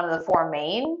be one of the four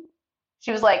main.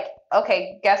 She was like,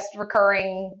 okay, guest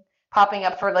recurring popping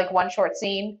up for like one short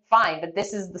scene, fine, but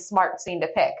this is the smart scene to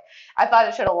pick. I thought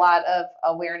it showed a lot of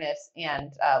awareness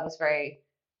and was a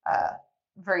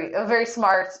very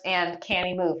smart and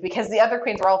canny move, because the other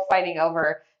queens were all fighting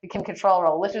over the Kim Control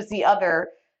role, which was the other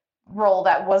role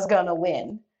that was gonna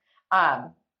win.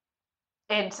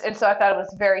 And so I thought it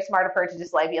was very smart of her to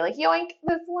just like be like, yoink,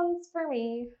 this one's for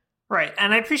me. Right,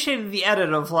 and I appreciated the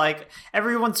edit of like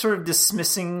everyone sort of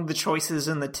dismissing the choices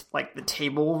in the the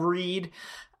table read,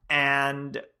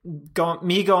 and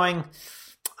going,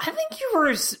 I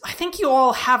think you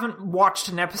all haven't watched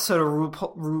an episode of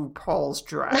RuPaul's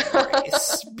Drag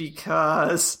Race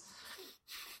because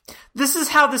this is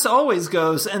how this always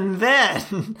goes, and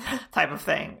then type of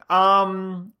thing.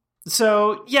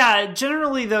 So yeah,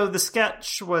 generally though, the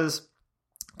sketch was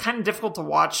kind of difficult to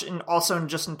watch, and also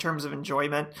just in terms of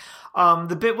enjoyment.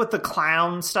 The bit with the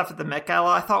clown stuff at the Met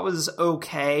Gala I thought was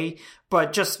okay,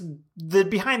 but just the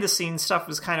behind the scenes stuff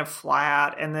was kind of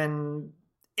flat, and then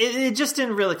it just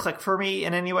didn't really click for me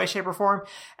in any way, shape, or form.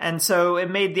 And so it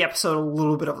made the episode a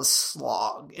little bit of a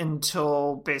slog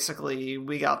until basically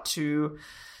we got to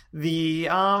the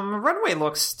runway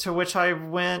looks, to which I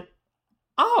went,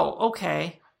 oh,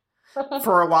 okay.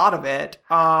 For a lot of it.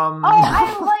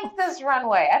 I like this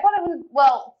runway. I thought it was,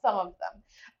 well, some of them.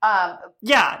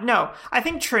 Yeah, no. I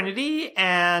think Trinity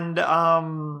and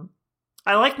I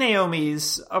like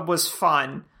Naomi's was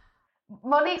fun.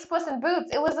 Monique's Puss in Boots,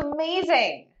 it was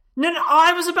amazing. No,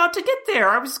 I was about to get there.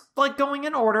 I was like going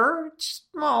in order.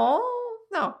 No.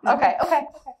 Okay.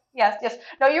 Yes.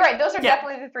 No, you're right. Those are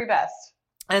definitely the three best.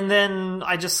 And then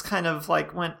I just kind of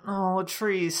like went, oh,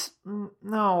 Latrice,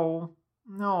 no.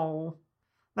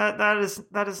 That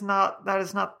is not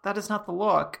the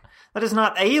look. That is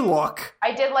not a look.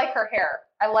 I did like her hair.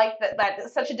 I like that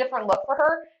is such a different look for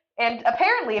her. And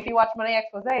apparently, if you watch Monet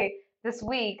Exposé this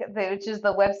week, which is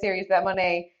the web series that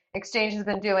Monet Exchange has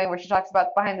been doing, where she talks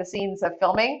about behind the scenes of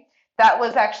filming, that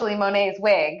was actually Monet's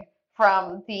wig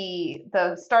from the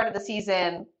start of the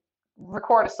season.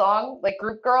 Record a song, like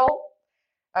girl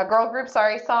group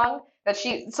song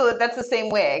so that's the same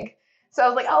wig. So I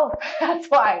was like, oh, that's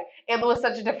why it was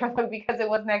such a different look, because it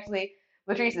wasn't actually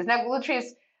Latrice's. Now, Latrice,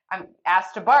 I'm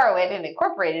asked to borrow it and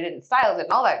incorporate it and styles it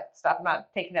and all that stuff. I'm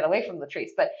not taking that away from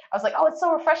Latrice, but I was like, oh, it's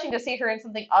so refreshing to see her in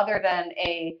something other than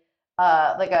a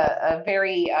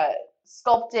very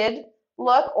sculpted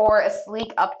look or a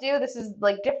sleek updo. This is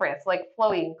like different. It's like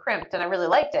flowy and crimped, and I really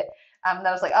liked it. And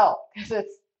I was like, oh, because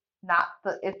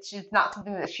it's just not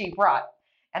something that she brought,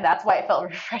 and that's why it felt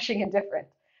refreshing and different.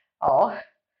 Oh.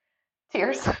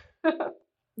 Tears.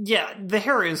 Yeah, the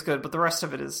hair is good, but the rest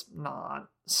of it is not.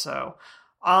 So,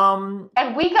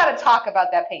 and we got to talk about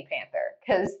that Pink Panther,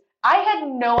 because I had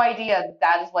no idea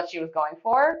that is what she was going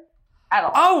for at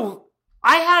all. Oh,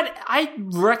 I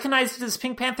recognized it as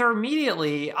Pink Panther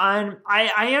immediately.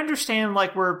 I understand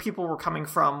like where people were coming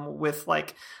from with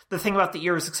like the thing about the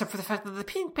ears, except for the fact that the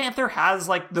Pink Panther has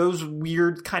like those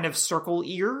weird kind of circle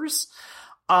ears.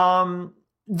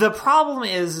 The problem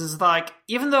is like,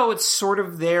 even though it's sort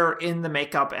of there in the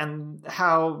makeup and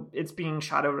how it's being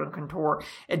shadowed and contour,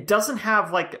 it doesn't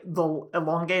have like the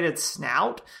elongated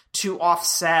snout to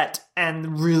offset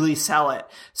and really sell it.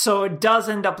 So it does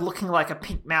end up looking like a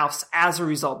pink mouse as a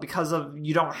result, because of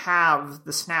you don't have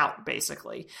the snout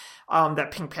basically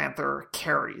that Pink Panther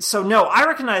carries. So no, I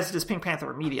recognized it as Pink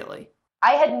Panther immediately.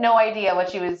 I had no idea what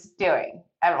she was doing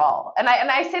at all. And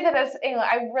I say that as,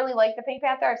 I really like the Pink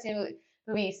Panther. I've seen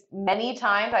movies many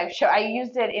times. I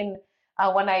used it in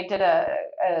when I did a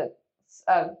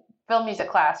film music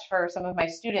class for some of my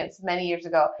students many years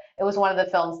ago. It was one of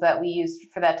the films that we used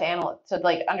for that to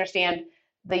like understand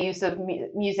the use of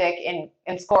music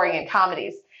in scoring in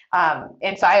comedies.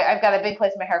 And so I've got a big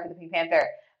place in my heart for the Pink Panther.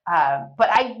 But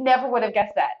I never would have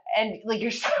guessed that. And like,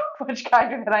 you're so much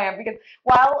kinder than I am, because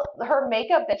while her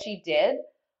makeup that she did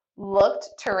looked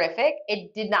terrific,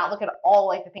 it did not look at all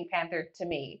like the Pink Panther to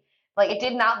me. Like, it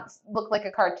did not look like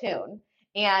a cartoon,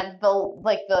 and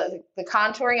the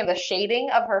contouring and the shading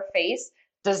of her face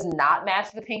does not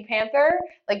match the Pink Panther.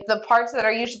 Like, the parts that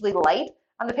are usually light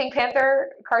on the Pink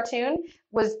Panther cartoon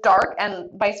was dark, and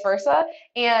vice versa.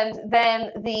 And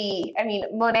then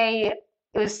Monet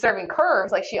was serving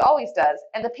curves like she always does,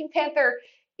 and the Pink Panther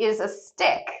is a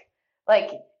stick.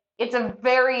 Like, he's a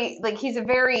very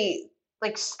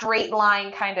straight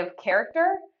line kind of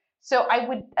character. So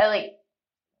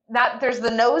there's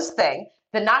the nose thing,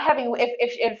 but not having,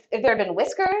 if there had been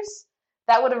whiskers,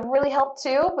 that would have really helped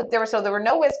too. But there were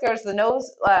no whiskers. The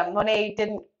nose, Monet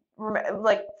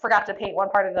forgot to paint one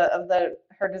part of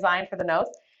her design for the nose,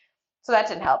 so that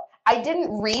didn't help. I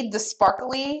didn't read the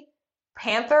sparkly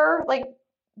panther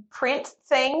print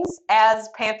things as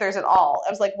panthers at all. I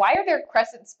was like, why are there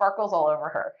crescent sparkles all over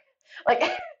her?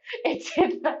 Like, it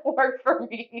did not work for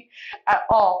me at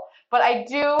all. But I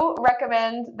do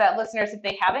recommend that listeners, if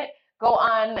they haven't, go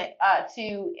on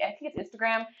to, I think it's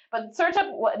Instagram, but search up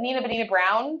Nina Benina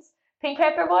Brown's Pink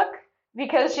Panther look,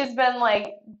 because she's been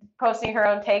like posting her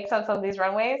own takes on some of these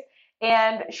runways,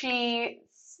 and she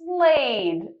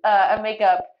slayed a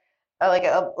makeup, like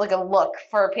a look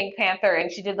for Pink Panther,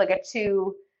 and she did like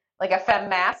a femme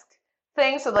mask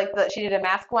thing. So like she did a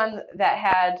mask one that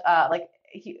had like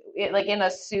in a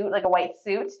suit, like a white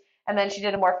suit, and then she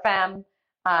did a more femme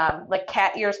like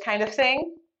cat ears kind of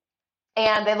thing.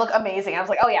 And they look amazing. I was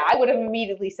like, oh yeah, I would have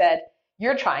immediately said,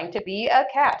 you're trying to be a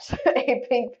cat, a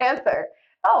Pink Panther.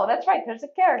 Oh, that's right, there's a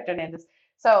character named this.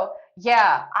 So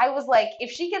yeah, I was like, if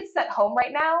she gets sent home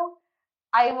right now,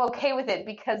 I'm okay with it,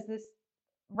 because this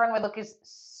runway look is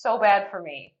so bad for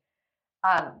me.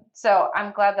 So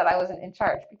I'm glad that I wasn't in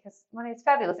charge, because Monet's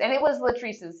fabulous. And it was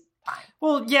Latrice's time.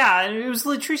 Well, yeah, it was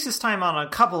Latrice's time on a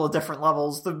couple of different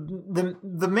levels.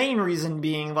 The main reason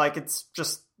being, like, it's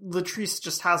just Latrice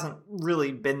just hasn't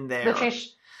really been there. Latrice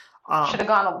should have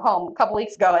gone home a couple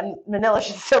weeks ago, and Manila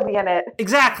should still be in it.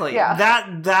 Exactly. Yeah.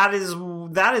 That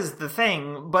is the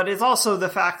thing. But it's also the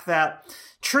fact that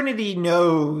Trinity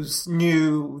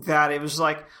knew that it was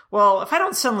like, well, if I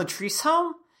don't send Latrice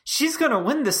home, she's going to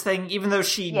win this thing, even though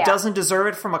she doesn't deserve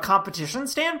it from a competition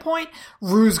standpoint.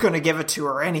 Rue's going to give it to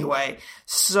her anyway.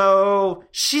 So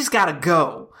she's got to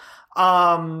go.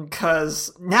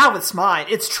 Cause now it's mine.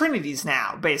 It's Trinity's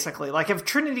now, basically. Like, if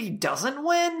Trinity doesn't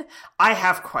win, I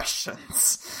have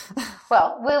questions.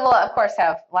 Well, we will, of course,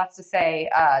 have lots to say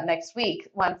next week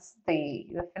once the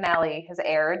finale has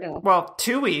aired. And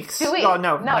 2 weeks. 2 weeks. Oh,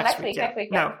 no, next week. Yeah. Next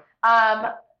week. No.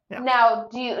 Yeah. Yeah. Now,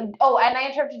 and I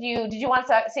interrupted you. Did you want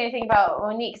to say anything about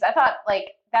Monique's? I thought,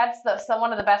 like, that's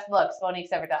one of the best looks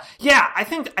Monique's ever done. Yeah, I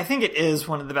think it is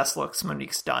one of the best looks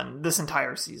Monique's done this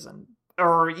entire season.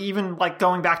 Or even, like,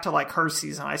 going back to, like, her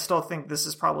season, I still think this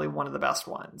is probably one of the best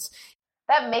ones.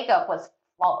 That makeup was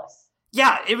flawless.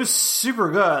 Yeah, it was super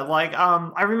good. Like,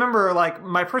 I remember, like,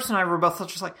 my person and I were both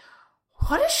just like,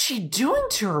 what is she doing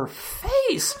to her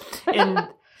face?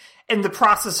 In the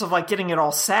process of, like, getting it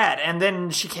all set. And then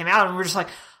she came out and we were just like,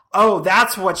 oh,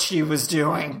 that's what she was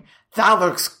doing. That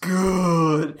looks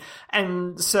good.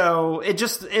 And so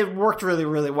it worked really,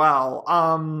 really well.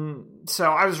 So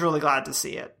I was really glad to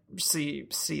see it. See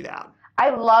that. I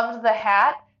loved the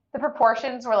hat. The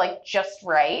proportions were, like, just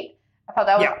right. I thought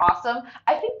that was awesome.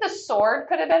 I think the sword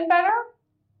could have been better.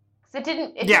 Because it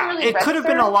didn't really it could have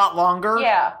been a lot longer.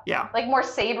 Yeah. Yeah. Like, more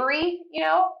savory,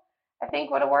 I think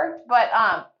would have worked. But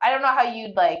I don't know how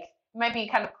you'd, like, it might be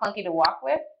kind of clunky to walk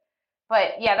with.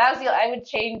 But yeah, that was I would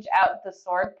change out the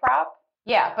sword prop.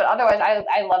 Yeah, but otherwise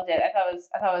I loved it. I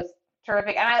thought it was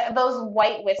terrific. And those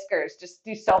white whiskers just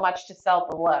do so much to sell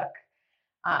the look.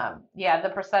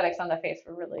 The prosthetics on the face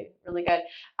were really, really good.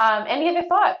 Any other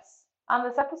thoughts on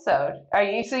this episode?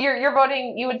 You're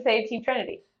voting, you would say Team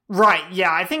Trinity. Right,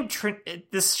 yeah, I think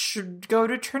this should go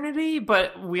to Trinity,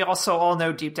 but we also all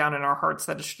know deep down in our hearts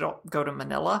that it should go to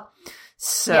Manila.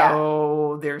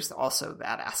 So there's also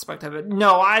that aspect of it.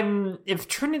 No, if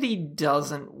Trinity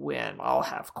doesn't win, I'll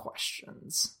have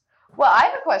questions. Well, I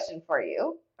have a question for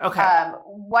you. Okay.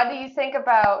 What do you think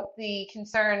about the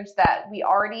concerns that we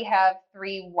already have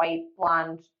 3 white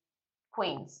blonde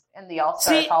queens in the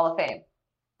All-Stars Hall of Fame?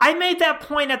 I made that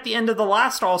point at the end of the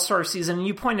last All-Star season, and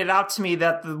you pointed out to me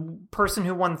that the person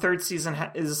who won third season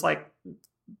is, like,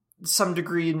 some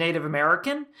degree Native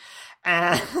American.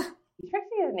 And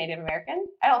Trixie is Native American.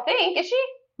 I don't think. Is she?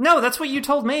 No, that's what you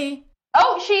told me.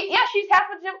 Oh, she's half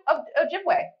of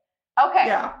Ojibwe. Okay.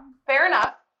 Yeah. Fair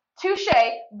enough. Touche,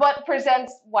 but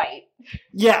presents white.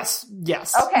 Yes.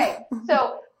 Okay,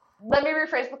 so let me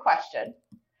rephrase the question.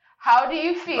 How do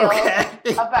you feel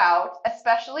about,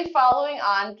 especially following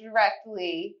on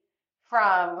directly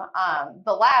from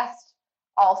the last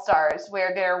All-Stars,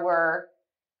 where there were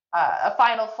a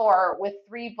Final Four with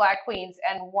 3 black queens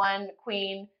and 1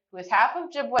 queen who is half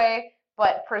of Ojibwe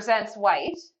but presents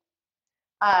white?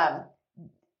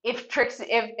 If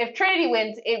Trinity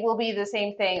wins, it will be the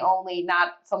same thing, only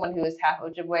not someone who is half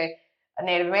Ojibwe, a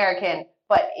Native American,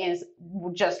 but is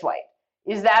just white.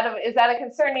 Is that a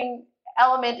concerning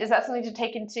element? Is that something to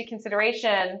take into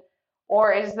consideration,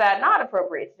 or is that not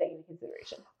appropriate to take into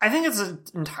consideration? I think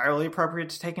it's entirely appropriate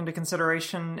to take into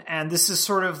consideration, and this is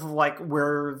sort of like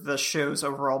where the show's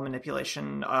overall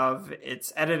manipulation of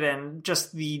its edit and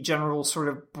just the general sort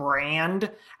of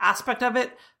brand aspect of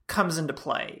it comes into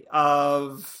play.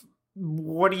 Of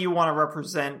what do you want to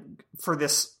represent for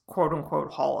this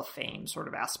quote-unquote Hall of Fame sort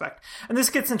of aspect? And this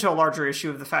gets into a larger issue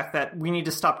of the fact that we need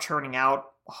to stop churning out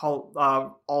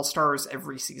All-Stars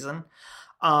every season.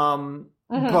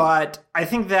 But I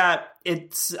think that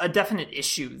it's a definite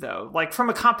issue, though. Like, from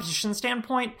a competition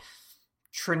standpoint,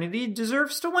 Trinity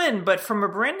deserves to win, but from a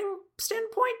branding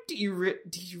standpoint, do you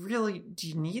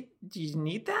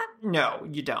need that? No,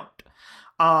 you don't.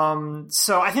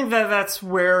 So I think that's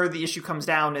where the issue comes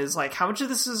down, is like, how much of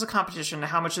this is a competition,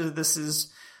 how much of this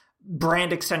is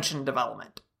brand extension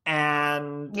development?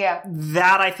 And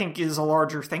that, I think, is a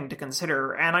larger thing to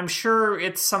consider. And I'm sure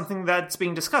it's something that's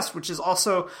being discussed, which is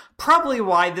also probably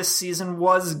why this season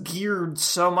was geared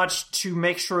so much to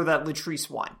make sure that Latrice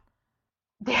won.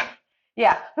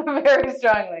 Yeah, very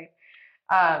strongly.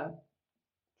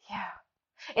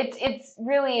 It's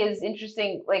really is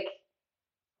interesting. Like,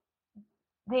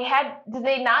 did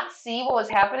they not see what was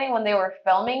happening when they were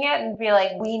filming it and be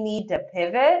like, we need to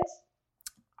pivot?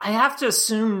 I have to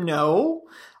assume no.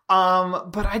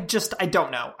 But I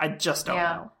don't know. I just don't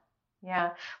know. Yeah.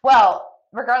 Well,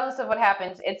 regardless of what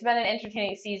happens, it's been an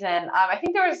entertaining season. I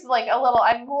think there was like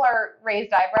a more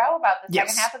raised eyebrow about the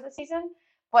second half of the season,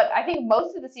 but I think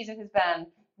most of the season has been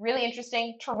really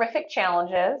interesting, terrific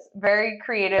challenges, very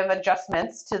creative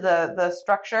adjustments to the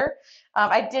structure.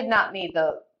 I did not need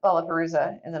the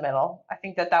Lollapalooza in the middle. I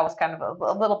think that was kind of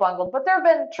a little bungled, but there have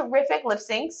been terrific lip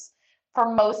syncs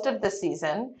for most of the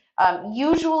season.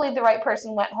 Usually the right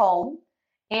person went home,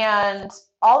 and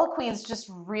all the queens just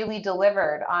really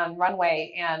delivered on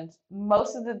runway, and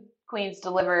most of the queens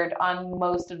delivered on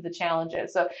most of the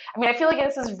challenges. So, I mean, I feel like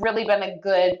this has really been a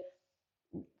good,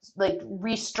 like,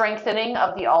 re-strengthening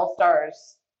of the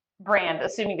All-Stars brand,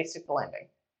 assuming they stick the landing.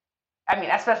 I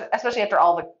mean, especially after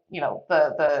all the,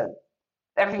 the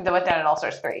everything that went down in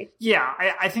All-Stars 3. Yeah,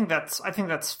 I think that's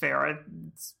fair.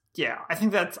 I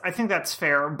think that's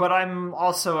fair, but I'm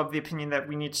also of the opinion that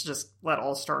we need to just let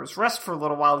All-Stars rest for a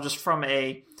little while, just from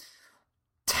a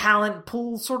talent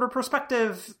pool sort of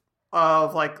perspective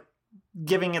of, like,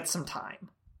 giving it some time.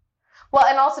 Well,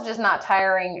 and also just not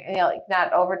tiring, like,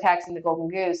 not overtaxing the Golden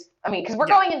Goose. I mean, because we're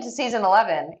going into season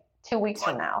 11 2 weeks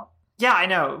from now. Yeah, I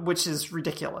know, which is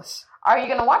ridiculous. Are you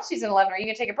going to watch season 11, or are you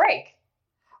going to take a break?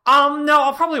 No,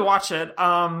 I'll probably watch it,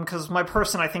 because my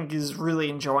person, I think, is really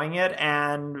enjoying it,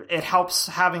 and it helps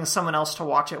having someone else to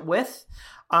watch it with.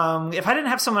 If I didn't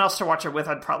have someone else to watch it with,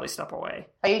 I'd probably step away.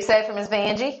 Are you excited for Miss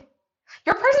Vanjie?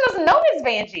 Your person doesn't know Miss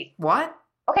Vanjie. What?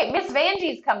 Okay, Miss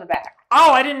Vanjie's coming back.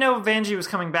 Oh, I didn't know Vanjie was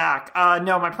coming back.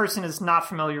 No, my person is not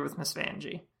familiar with Miss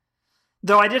Vanjie.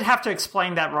 Though I did have to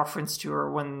explain that reference to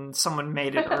her when someone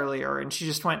made it earlier, and she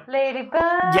just went, Lady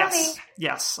Bunny.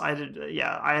 Yes, I did.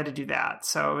 Yeah, I had to do that.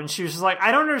 So, and she was just like,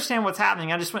 I don't understand what's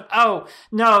happening. I just went, oh,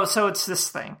 no, so it's this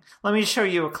thing. Let me show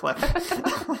you a clip.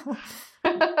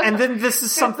 And then this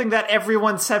is something that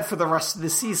everyone said for the rest of the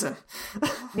season.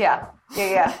 Yeah.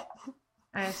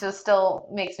 And it just still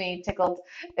makes me tickled.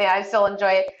 Yeah, I still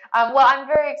enjoy it. Well, I'm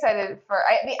very excited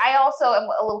I also am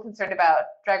a little concerned about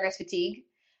Drag Race fatigue.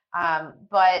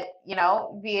 But,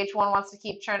 VH1 wants to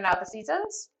keep churning out the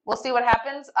seasons. We'll see what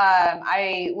happens.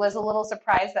 I was a little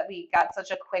surprised that we got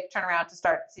such a quick turnaround to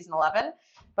start season 11,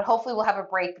 but hopefully we'll have a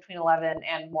break between 11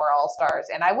 and more All-Stars.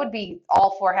 And I would be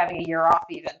all for having a year off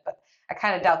even, but I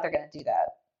kind of doubt they're going to do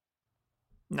that.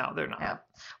 No, they're not. Yeah.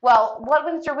 Well, what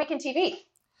wins your week in TV?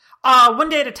 One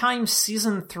Day at a Time,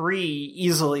 season 3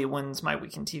 easily wins my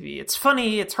week in TV. It's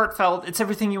funny, it's heartfelt, it's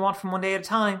everything you want from One Day at a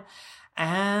Time.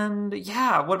 And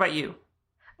yeah, what about you?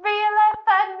 Real life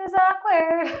fighting is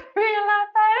awkward. Real life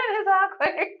fighting is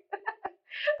awkward.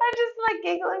 I'm just like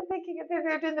giggling, thinking if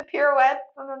they're doing the pirouettes,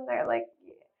 and then they're like,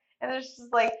 and there's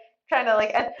just like trying to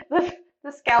like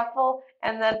the scalpel,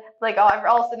 and then like all of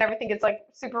a sudden everything gets like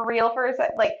super real for a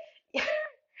second. Like,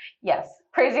 yes,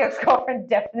 Crazy Ex-Girlfriend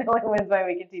definitely wins my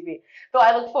week in TV. So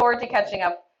I look forward to catching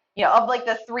up. Of like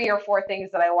the 3 or 4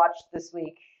 things that I watched this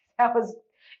week, that was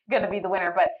going to be the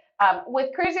winner. But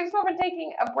with Crazy Ex-Girlfriend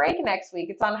taking a break next week,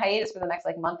 it's on hiatus for the next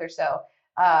like month or so.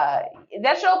 That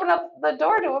should open up the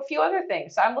door to a few other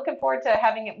things. So I'm looking forward to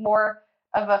having it more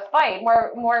of a fight,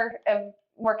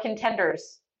 more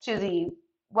contenders to the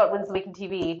what wins the week in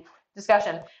TV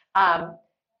discussion. And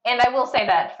I will say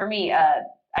that for me, I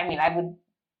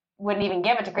wouldn't even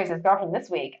give it to Crazy Ex-Girlfriend this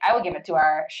week. I would give it to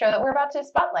our show that we're about to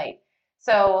spotlight.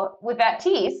 So with that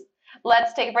tease,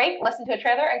 let's take a break, listen to a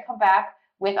trailer, and come back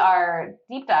with our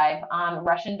deep dive on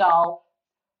Russian Doll.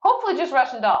 Hopefully just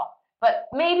Russian Doll, but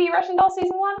maybe Russian Doll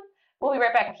season 1. We'll be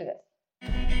right back after this.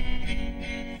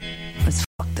 Let's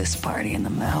fuck this party in the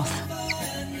mouth.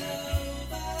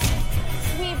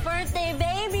 Sweet birthday,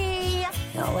 baby!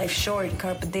 No, life's short,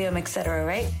 carpe diem, etc.,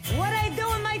 right? What I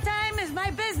do in my time is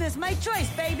my business, my choice,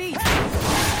 baby.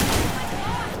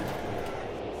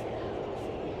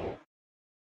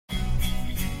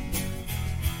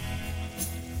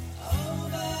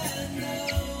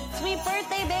 Sweet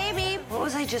birthday, baby. What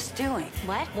was I just doing?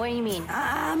 What? What do you mean?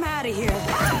 I'm out of here.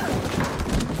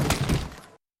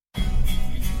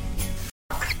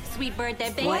 Sweet birthday,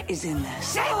 baby. What is in this?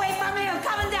 Stay away from me. I'm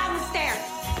coming down the stairs.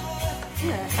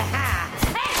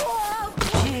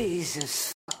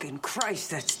 Jesus fucking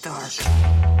Christ, that's dark.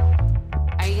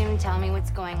 Are you going to tell me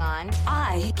what's going on?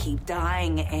 I keep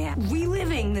dying and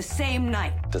reliving the same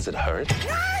night. Does it hurt?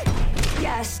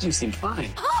 Yes. You seem fine.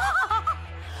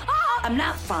 I'm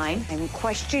not fine. I'm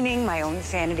questioning my own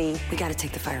sanity. We gotta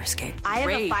take the fire escape. I have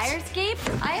Great. a fire escape?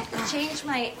 I have to change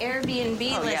my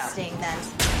Airbnb listing then.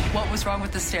 What was wrong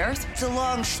with the stairs? It's a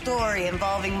long story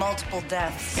involving multiple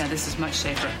deaths. Yeah, this is much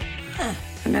safer.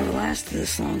 I never lasted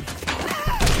this long.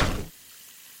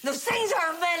 Those things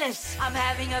are a menace. I'm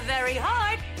having a very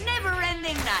hard,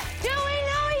 never-ending night. Do we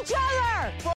know each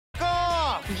other?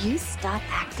 Will you stop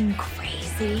acting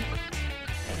crazy?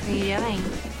 What are you doing?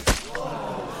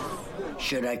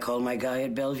 Should I call my guy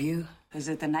at Bellevue? Is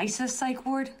it the nicest psych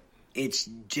ward? It's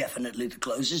definitely the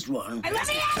closest one. Let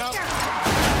me ask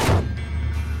her.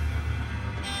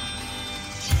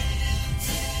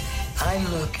 I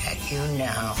look at you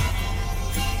now,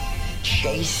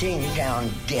 chasing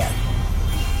down death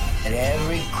at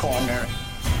every corner,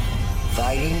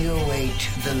 fighting your way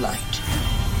to the light.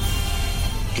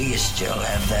 Do you still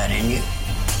have that in you?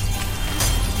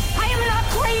 I am not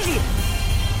crazy.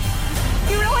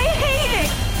 You know I hate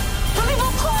it. Some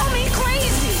people call me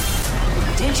crazy.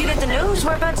 Didn't you get the news?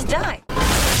 We're about to die.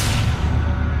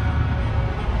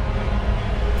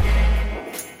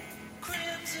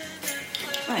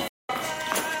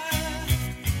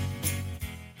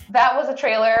 That was a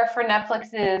trailer for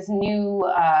Netflix's new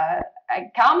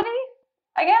comedy,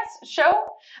 I guess, show,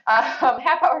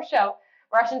 half-hour show,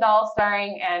 Russian Doll,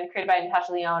 starring and created by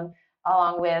Natasha Lyonne,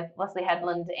 along with Leslie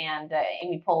Headland and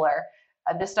Amy Poehler.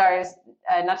 This stars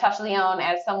Natasha Lyonne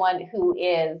as someone who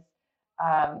is,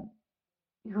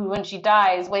 who when she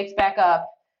dies, wakes back up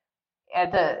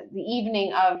at the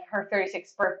evening of her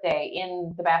 36th birthday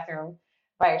in the bathroom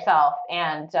by herself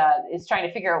and is trying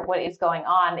to figure out what is going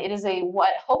on. It is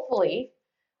hopefully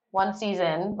one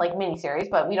season, like miniseries,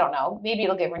 but we don't know. Maybe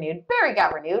it'll get renewed. Barry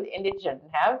got renewed, and it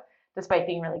shouldn't have, despite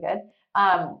being really good.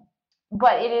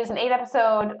 But it is an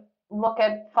 8-episode look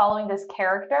at following this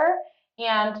character,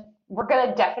 and we're going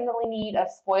to definitely need a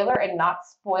spoiler and not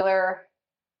spoiler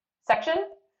section,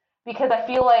 because I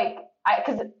feel like,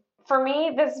 because for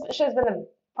me, this show has been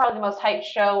probably the most hyped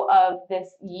show of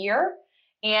this year,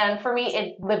 and for me,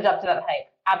 it lived up to that hype,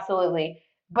 absolutely.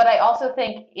 But I also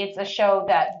think it's a show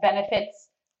that benefits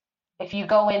if you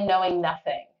go in knowing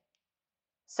nothing.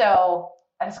 So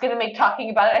I'm just going to make talking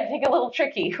about it, I think, a little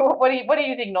tricky. What do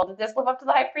you think, Noel? Did this live up to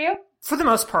the hype for you? For the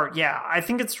most part, yeah. I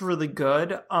think it's really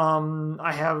good.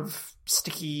 I have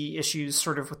sticky issues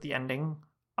sort of with the ending.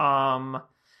 And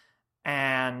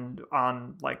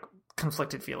on, like,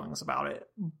 conflicted feelings about it.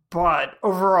 But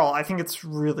overall, I think it's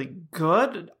really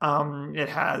good. It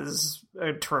has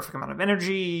a terrific amount of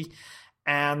energy.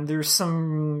 And there's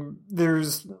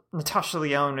Natasha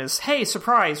Lyonne is, hey,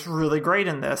 surprise, really great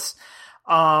in this.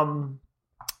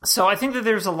 So I think that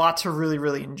there's a lot to really,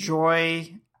 really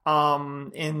enjoy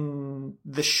in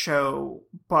the show.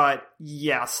 But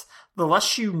yes, the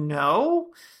less you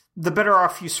know, the better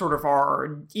off you sort of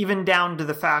are, even down to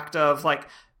the fact of, like,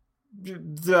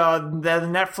 the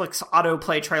Netflix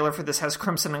autoplay trailer for this has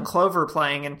Crimson and Clover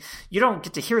playing, and you don't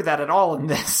get to hear that at all in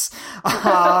this.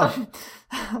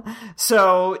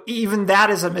 So even that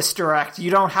is a misdirect. You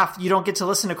don't get to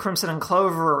listen to Crimson and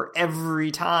Clover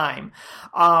every time.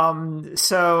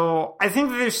 So I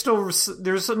think that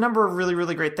there's a number of really,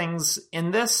 really great things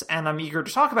in this, and I'm eager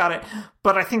to talk about it.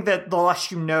 But I think that the less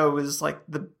you know is, like,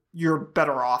 you're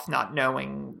better off not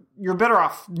knowing. You're better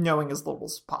off knowing as little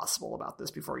as possible about this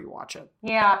before you watch it.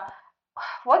 Yeah.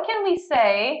 What can we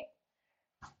say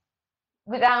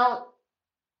without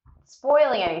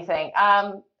spoiling anything?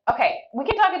 Okay, we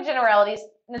can talk in generalities.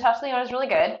 Natasha Lyonne is really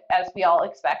good, as we all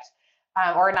expect,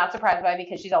 or not surprised by,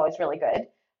 because she's always really good.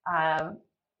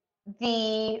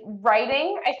 The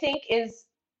writing, I think, is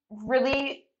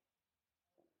really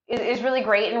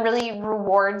great and really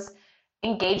rewards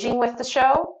engaging with the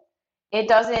show. It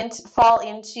doesn't fall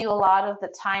into a lot of the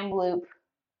time loop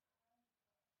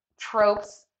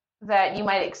tropes that you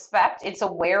might expect. It's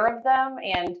aware of them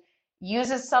and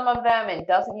uses some of them and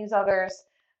doesn't use others.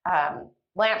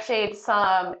 Lampshades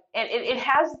some, and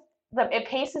it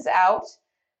paces out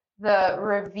the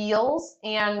reveals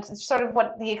and sort of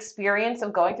what the experience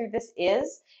of going through this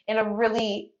is in a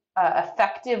really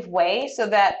effective way, so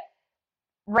that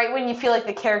right when you feel like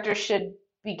the characters should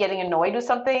be getting annoyed with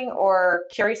something or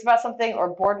curious about something or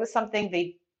bored with something,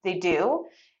 they do.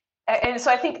 And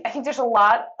so I think there's a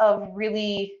lot of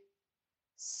really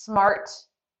smart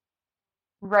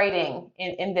writing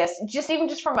in this, even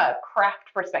just from a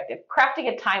craft perspective. Crafting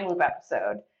a time loop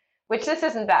episode, which this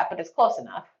isn't that, but it's close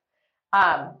enough.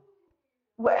 I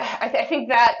think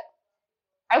that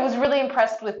I was really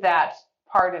impressed with that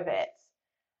part of it.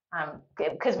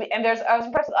 Because I was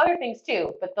impressed with other things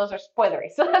too, but those are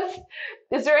spoilery. So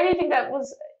is there anything that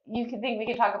you think we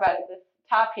can talk about at the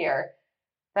top here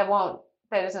that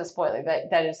isn't a spoiler,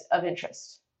 that is of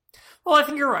interest? Well, I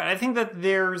think you're right. I think that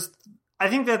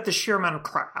the sheer amount of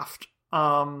craft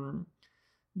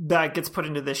that gets put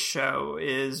into this show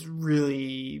is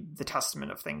really the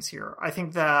testament of things here. I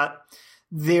think that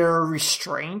they're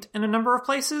restrained in a number of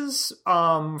places,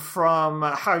 from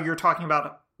how you're talking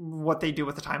about what they do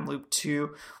with the time loop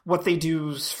to what they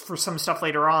do for some stuff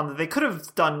later on that they could have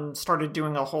started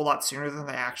doing a whole lot sooner than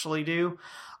they actually do.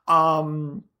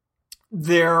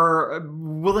 Their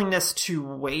willingness to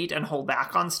wait and hold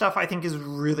back on stuff, I think, is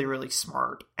really, really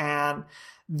smart. And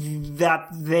that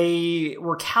they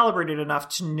were calibrated enough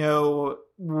to know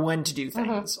when to do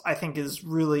things, I think, is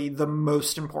really the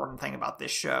most important thing about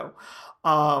this show.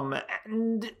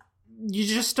 And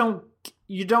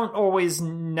you don't always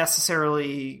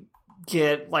necessarily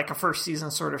get like a first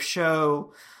season sort of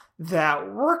show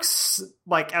that works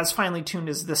like as finely tuned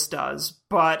as this does.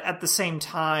 But at the same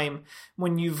time,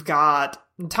 when you've got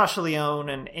Natasha Lyonne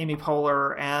and Amy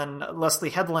Poehler and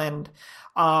Leslie Headland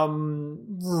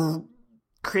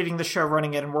creating the show,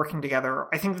 running it, and working together,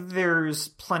 I think there's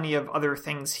plenty of other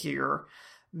things here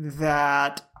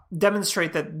that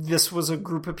demonstrate that this was a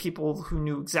group of people who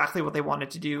knew exactly what they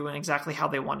wanted to do and exactly how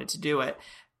they wanted to do it.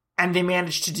 And they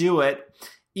managed to do it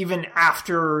even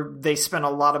after they spent a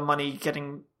lot of money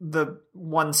getting the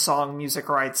one song music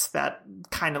rights that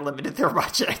kind of limited their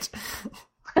budget.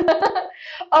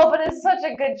 Oh, but it's such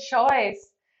a good choice.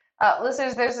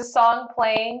 Listeners, there's a song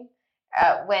playing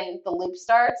when the loop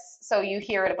starts, so you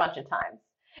hear it a bunch of times.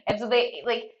 And so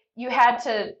you had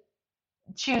to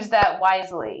choose that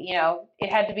wisely. It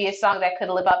had to be a song that could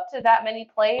live up to that many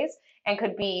plays and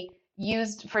could be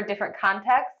used for different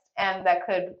contexts, and that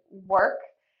could work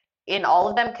in all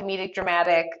of them, comedic,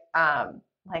 dramatic,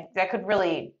 that could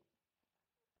really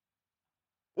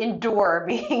endure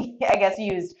being, I guess,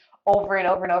 used over and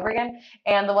over and over again.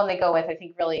 And the one they go with, I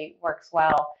think, really works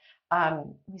well. Let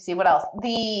me see, what else?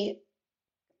 The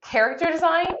character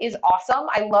design is awesome.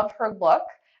 I love her look.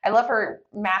 I love her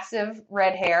massive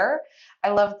red hair. I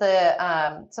love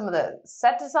the some of the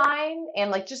set design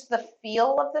and just the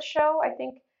feel of the show, I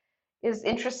think, is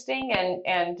interesting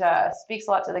and speaks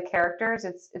a lot to the characters.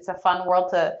 It's a fun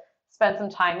world to spend some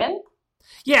time in.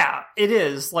 Yeah, it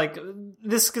is.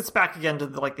 This gets back again to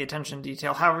the attention to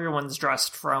detail, how everyone's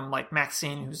dressed, from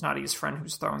Maxine, who's Nadia's friend,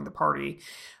 who's throwing the party,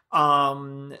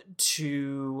 to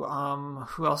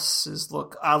who else's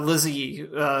look? Lizzie,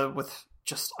 with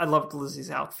just, I loved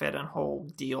Lizzie's outfit and whole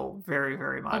deal very,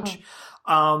 very much.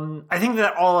 I think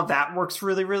that all of that works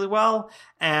really, really well.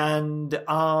 And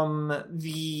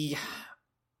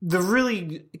the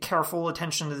really careful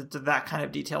attention to that kind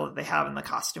of detail that they have in the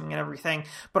costuming and everything,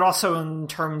 but also in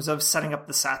terms of setting up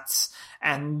the sets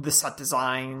and the set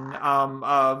design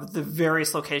of the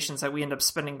various locations that we end up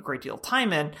spending a great deal of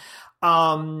time in.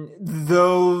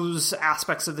 Those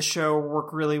aspects of the show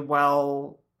work really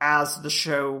well as the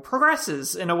show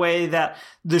progresses, in a way that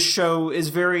the show is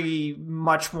very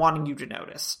much wanting you to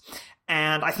notice.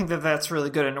 And I think that that's really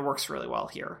good, and it works really well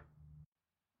here.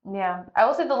 Yeah. I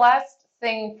will say the last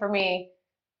thing for me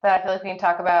that I feel like we can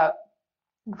talk about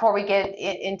before we get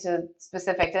into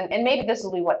specifics, and maybe this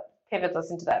will be what pivots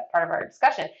us into that part of our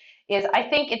discussion, is I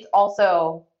think it's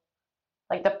also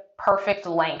the perfect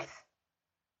length.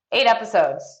 8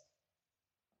 episodes.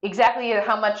 Exactly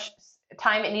how much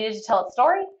time it needed to tell its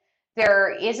story.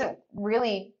 There isn't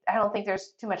really, I don't think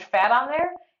there's too much fat on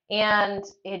there, and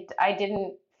I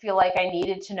didn't feel like I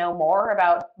needed to know more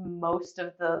about most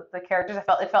of the characters. It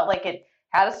felt like it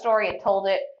had a story, it told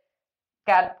it,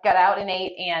 got out in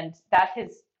 8, and that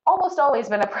has almost always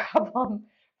been a problem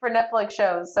for Netflix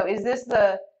shows. So is this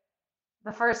the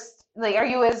first, are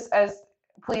you as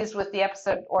pleased with the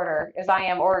episode order as I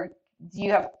am, or do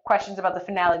you have questions about the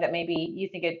finale that maybe you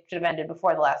think it should have ended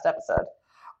before the last episode?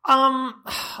 A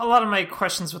lot of my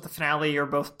questions with the finale are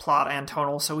both plot and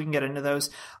tonal, so we can get into those.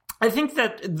 I think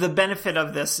that the benefit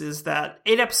of this is that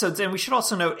 8 episodes, and we should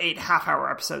also note 8 half-hour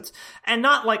episodes, and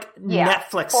not like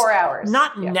Netflix, 4 hours,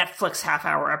 not Netflix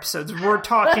half-hour episodes.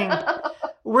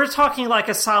 We're talking like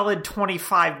a solid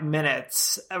 25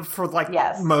 minutes for like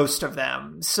most of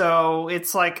them. So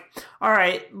it's like, all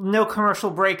right, no commercial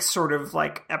breaks sort of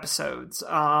like episodes.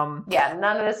 None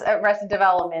of this Arrested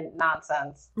Development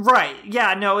nonsense. Right.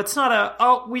 Yeah, no, it's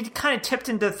not we kind of tipped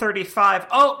into 35.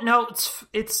 Oh, no,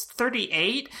 it's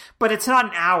 38, but it's not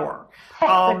an hour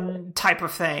type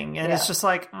of thing. And it's just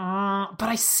like, but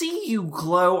I see you,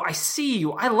 Glow. I see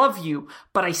you. I love you,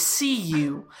 but I see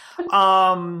you.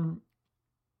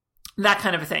 That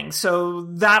kind of a thing. So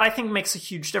that I think makes a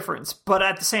huge difference. But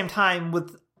at the same time,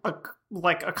 with a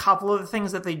couple of the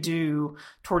things that they do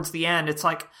towards the end, it's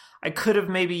like I could have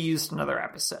maybe used another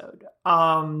episode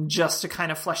just to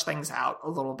kind of flesh things out a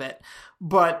little bit.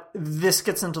 But this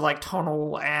gets into like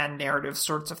tonal and narrative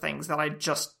sorts of things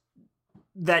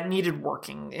that needed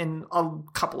working in a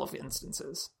couple of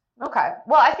instances. Okay.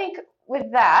 Well, I think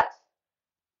with that,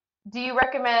 do you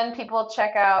recommend people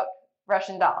check out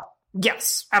Russian Doll?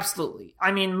 Yes, absolutely.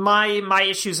 I mean, my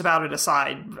issues about it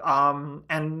aside,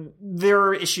 and there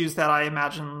are issues that I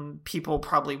imagine people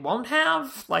probably won't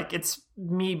have, like it's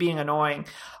me being annoying.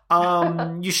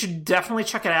 You should definitely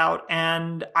check it out.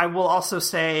 And I will also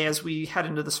say, as we head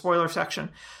into the spoiler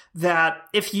section, that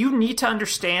if you need to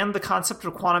understand the concept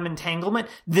of quantum entanglement,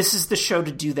 this is the show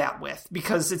to do that with,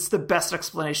 because it's the best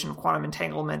explanation of quantum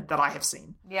entanglement that I have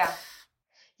seen. Yeah,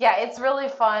 it's really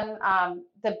fun.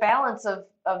 The balance of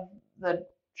the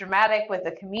dramatic with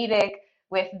the comedic,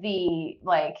 with the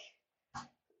like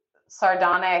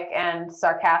sardonic and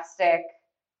sarcastic,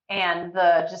 and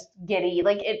the just giddy,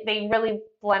 like they really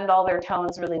blend all their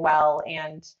tones really well.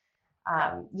 And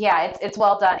it's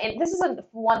well done. This is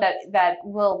one that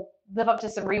will live up to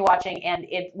some rewatching, and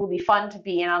it will be fun to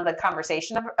be in on the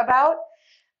conversation about.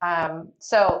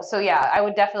 So I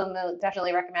would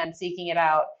definitely recommend seeking it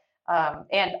out.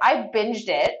 And I binged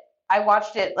it. I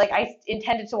watched it, like I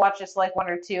intended to watch just like 1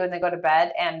 or 2 and then go to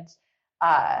bed and,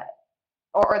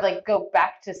 or like go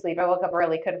back to sleep. I woke up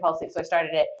early, couldn't fall asleep, so I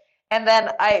started it. And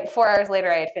then 4 hours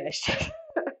later I had finished it.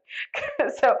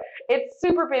 So it's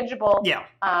super bingeable,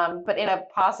 but in a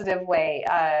positive way.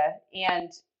 And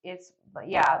it's,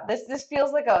 this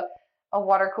feels like a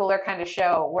water cooler kind of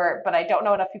show but I don't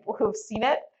know enough people who have seen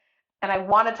it. And I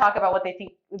want to talk about what they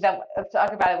think.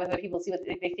 Talk about it with the people, see what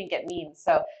they think it means.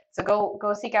 So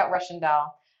go seek out Russian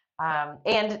Doll.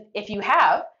 And if you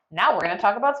have, now we're going to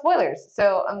talk about spoilers.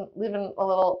 So I'm leaving a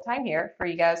little time here for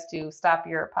you guys to stop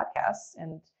your podcasts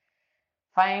and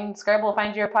find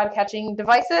your podcatching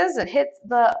devices and hit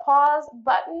the pause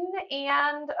button.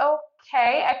 And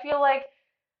okay, I feel like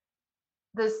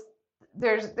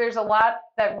there's a lot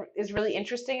that is really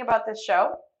interesting about this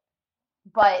show,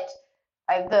 but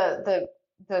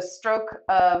the stroke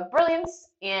of brilliance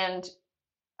and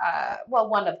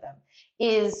one of them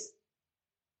is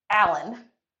Alan,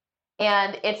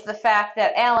 and it's the fact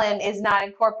that Alan is not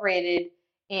incorporated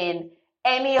in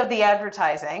any of the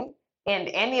advertising and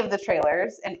any of the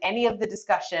trailers and any of the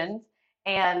discussions,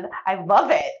 and I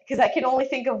love it because I can only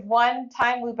think of one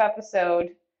time loop episode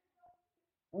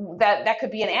that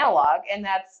could be an analog, and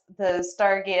that's the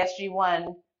Stargate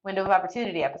SG-1 Window of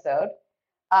Opportunity episode.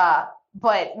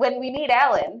 But when we meet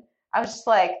Alan, I was just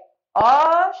like,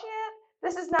 oh shit,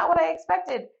 this is not what I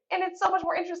expected. And it's so much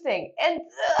more interesting. And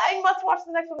I must watch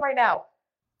the next one right now.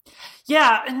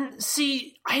 Yeah, and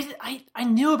see, I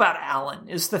knew about Alan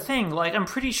is the thing. Like, I'm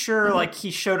pretty sure like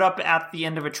he showed up at the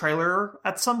end of a trailer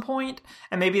at some point,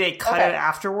 and maybe they cut it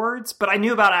afterwards, but I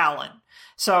knew about Alan.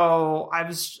 So I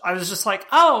was just like,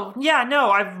 oh yeah, no,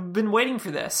 I've been waiting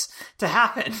for this to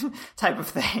happen type of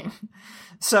thing.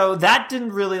 So that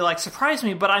didn't really like surprise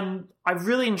me, but I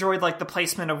really enjoyed like the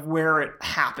placement of where it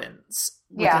happens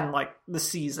within like the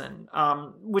season,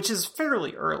 which is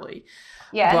fairly early.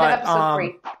 Yeah, but, episode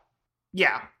 3.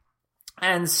 Yeah.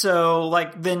 And so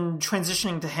like then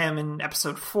transitioning to him in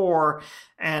episode 4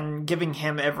 and giving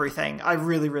him everything, I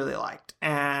really, really liked.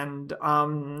 And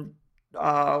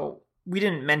we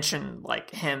didn't mention like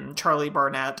him, Charlie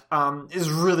Barnett, is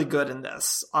really good in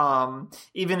this.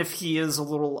 Even if he is a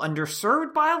little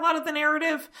underserved by a lot of the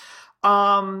narrative.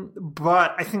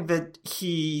 But I think that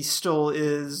he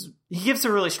gives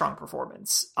a really strong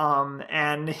performance.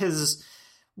 And his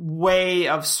way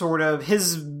of sort of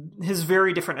his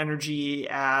very different energy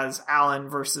as Alan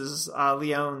versus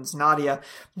Leon's Nadia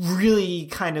really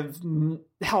kind of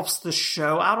helps the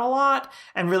show out a lot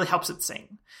and really helps it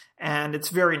sing. And it's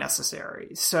very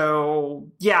necessary. So,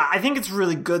 yeah, I think it's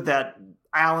really good that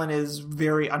Alan is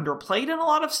very underplayed in a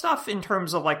lot of stuff in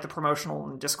terms of like the promotional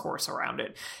and discourse around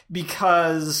it,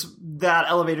 because that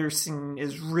elevator scene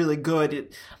is really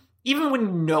good. Even when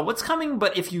you know what's coming,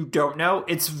 but if you don't know,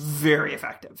 it's very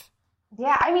effective.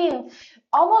 Yeah, I mean,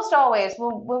 almost always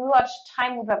when we watch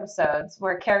time loop episodes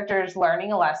where characters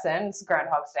learning a lesson, it's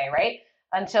Groundhog's Day, right?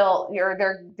 Until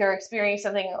they're experiencing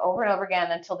something over and over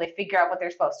again until they figure out what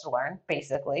they're supposed to learn,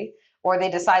 basically, or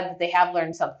they decide that they have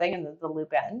learned something and the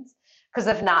loop ends. Because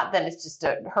if not, then it's just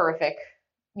a horrific,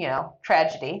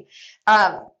 tragedy.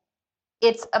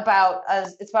 It's about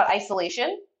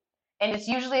isolation, and it's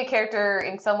usually a character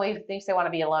in some way who thinks they want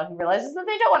to be alone, who realizes that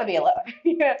they don't want to be alone.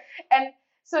 And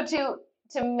so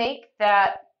to make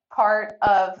that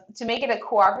to make it a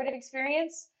cooperative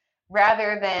experience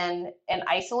rather than an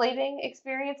isolating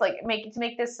experience, like to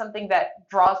make this something that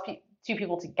draws two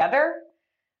people together,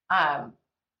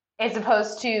 as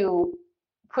opposed to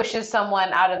pushes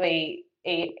someone out of a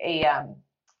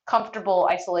comfortable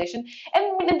isolation.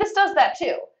 And this does that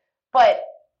too, but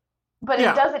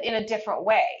it does it in a different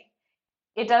way.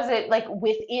 It does it like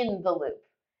within the loop.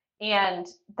 And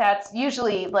that's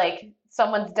usually like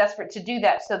someone's desperate to do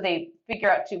that, so they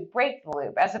figure out to break the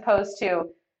loop, as opposed to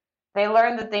they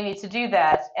learn that they need to do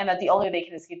that, and that the only way they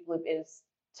can escape the loop is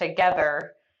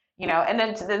together, and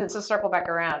then to circle back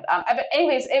around. But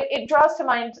anyways, it draws to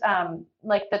mind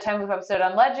like the time loop episode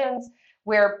on Legends,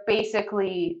 where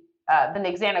basically the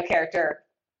Nick Zano character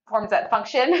forms that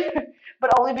function,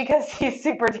 but only because he's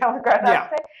super down with Groundhog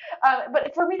Day.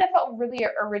 But for me, that felt really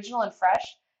original and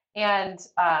fresh, and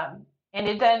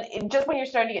just when you're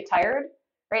starting to get tired,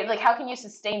 right? Like, how can you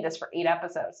sustain this for 8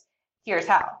 episodes? Here's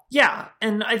how. Yeah,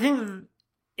 and I think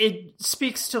it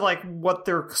speaks to like what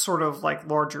they're sort of like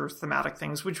larger thematic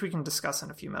things, which we can discuss in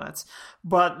a few minutes.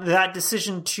 But that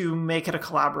decision to make it a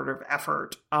collaborative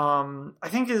effort, I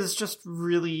think is just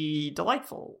really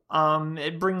delightful.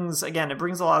 It brings a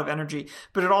lot of energy,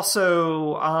 but it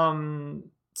also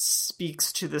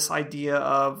speaks to this idea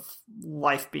of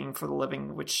life being for the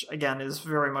living, which again is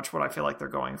very much what I feel like they're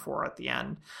going for at the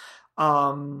end.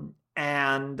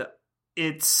 And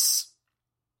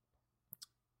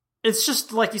it's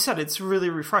just, like you said, it's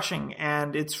really refreshing,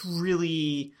 and it's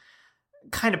really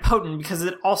kind of potent, because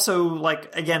it also,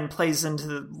 like, again, plays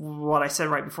into what I said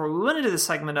right before we went into this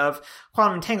segment of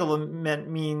quantum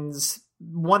entanglement means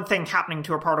one thing happening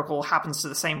to a particle happens to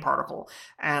the same particle.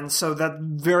 And so that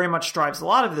very much drives a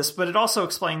lot of this, but it also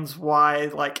explains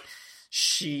why, like,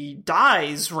 she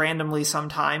dies randomly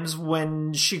sometimes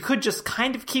when she could just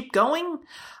kind of keep going.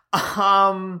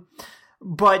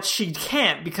 But she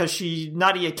can't, because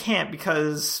Nadia can't,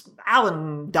 because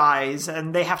Alan dies,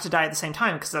 and they have to die at the same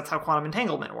time, because that's how quantum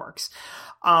entanglement works.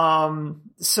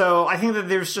 So I think that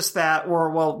there's just that,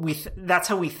 that's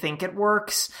how we think it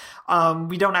works.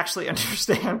 We don't actually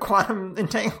understand quantum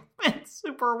entanglement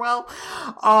super well.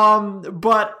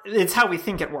 But it's how we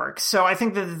think it works. So I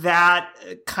think that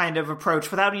kind of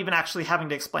approach, without even actually having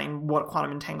to explain what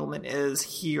quantum entanglement is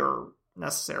here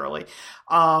necessarily,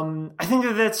 I think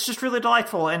that that's just really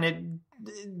delightful, and it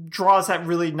draws that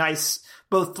really nice,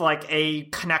 both like a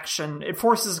connection, it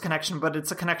forces a connection, but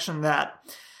it's a connection that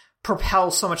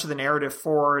propels so much of the narrative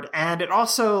forward, and it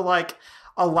also like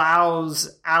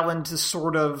allows Alan to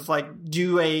sort of like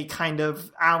do a kind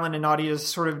of Alan and Nadia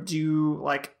sort of do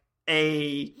like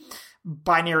a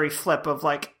binary flip of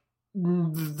like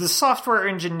the software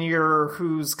engineer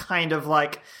who's kind of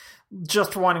like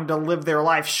just wanting to live their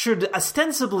life should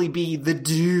ostensibly be the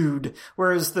dude,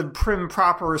 whereas the prim,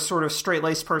 proper, sort of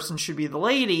straight-laced person should be the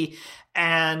lady.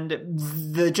 And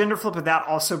the gender flip of that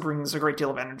also brings a great deal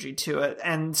of energy to it.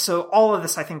 And so all of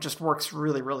this, I think, just works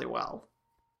really, really well.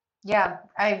 Yeah,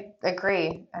 I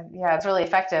agree. Yeah, it's really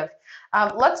effective.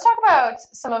 Let's talk about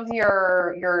some of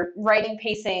your writing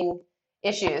pacing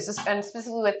issues, and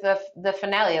specifically with the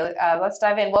finale. Let's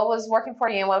dive in. What was working for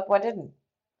you and what didn't?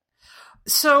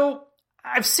 So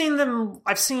I think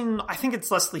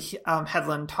it's Leslie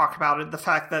Headland talked about it, the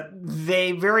fact that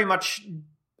they very much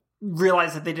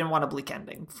realized that they didn't want a bleak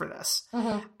ending for this.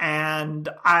 Mm-hmm. And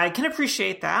I can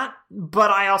appreciate that,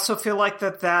 but I also feel like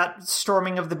that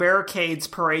storming of the barricades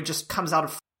parade just comes out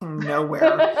of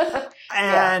nowhere.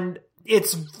 And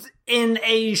it's in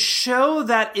a show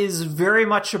that is very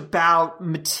much about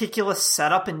meticulous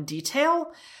setup and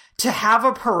detail. To have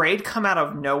a parade come out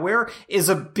of nowhere is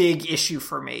a big issue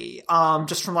for me,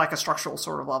 just from like a structural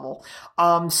sort of level.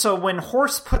 So when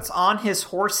Horse puts on his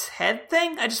horse head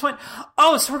thing, I just went,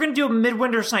 oh, so we're going to do a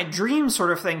Midwinter's Night Dream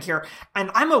sort of thing here.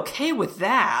 And I'm okay with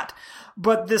that.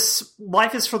 But this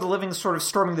Life is for the Living sort of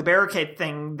storming the barricade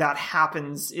thing that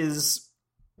happens is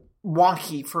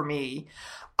wonky for me.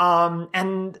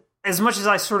 And as much as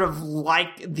I sort of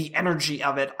like the energy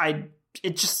of it,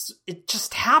 it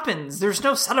just happens. There's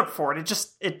no setup for it.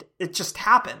 It just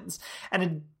happens. And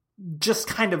it just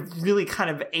kind of really kind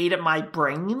of ate at my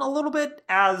brain a little bit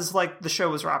as like the show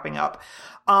was wrapping up.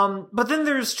 But then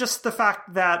there's just the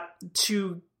fact that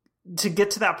to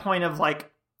get to that point of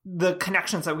like the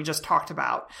connections that we just talked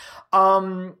about,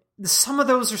 some of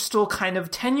those are still kind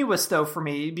of tenuous though for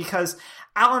me, because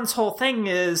Alan's whole thing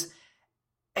is,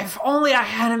 if only I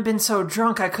hadn't been so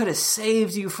drunk, I could have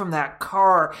saved you from that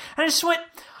car. And I just went,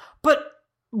 but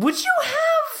would you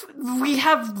have? We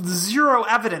have zero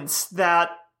evidence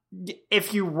that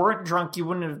if you weren't drunk, you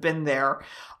wouldn't have been there.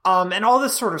 And all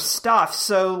this sort of stuff.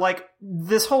 So like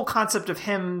this whole concept of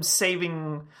him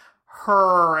saving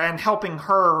her and helping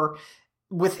her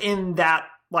within that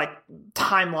like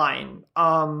timeline,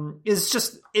 is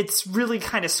just, it's really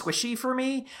kind of squishy for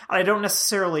me. I don't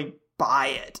necessarily buy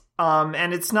it.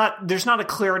 And there's not a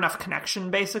clear enough connection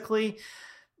basically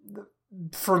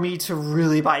for me to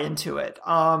really buy into it.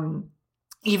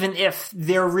 Even if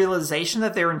their realization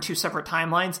that they're in two separate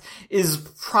timelines is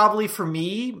probably for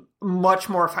me much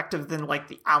more effective than like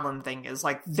the Alan thing is.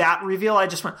 Like that reveal, I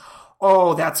just went,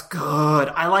 oh, that's good.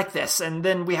 I like this. And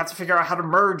then we have to figure out how to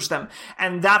merge them.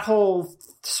 And that whole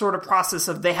sort of process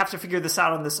of they have to figure this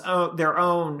out on their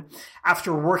own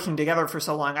after working together for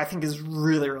so long, I think is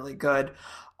really, really good.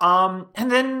 And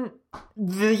then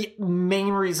the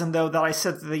main reason though that I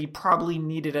said that they probably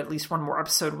needed at least one more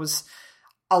episode was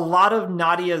a lot of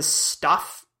Nadia's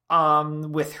stuff,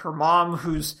 with her mom,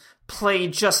 who's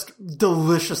played just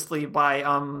deliciously by,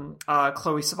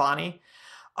 Chloe Sevigny,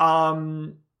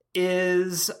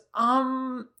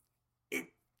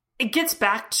 it gets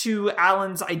back to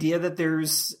Alan's idea that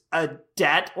there's a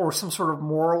debt or some sort of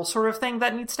moral sort of thing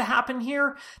that needs to happen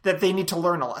here, that they need to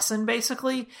learn a lesson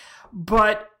basically.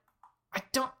 But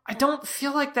I don't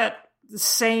feel like that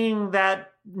saying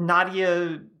that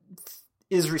Nadia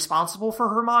is responsible for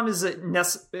her mom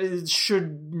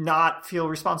should not feel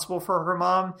responsible for her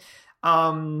mom,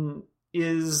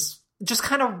 is just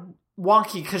kind of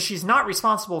wonky, because she's not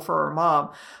responsible for her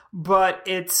mom, but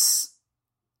it's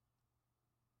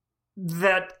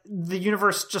that the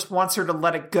universe just wants her to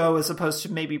let it go as opposed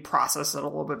to maybe process it a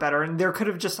little bit better. And there could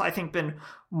have just, I think, been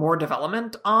more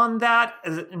development on that.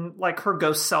 And like her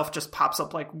ghost self just pops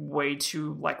up like way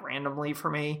too like randomly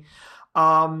for me.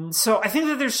 So I think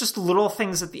that there's just little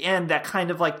things at the end that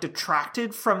kind of like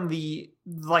detracted from the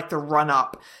run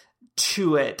up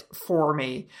to it for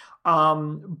me.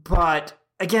 But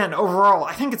again, overall,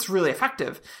 I think it's really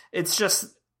effective. It's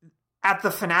just at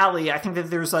the finale, I think that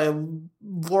there's a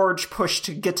large push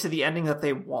to get to the ending that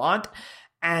they want,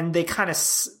 and they kind of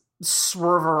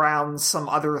swerve around some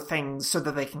other things so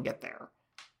that they can get there.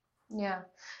 Yeah.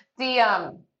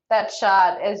 That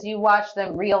shot as you watch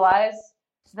them realize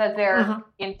that they're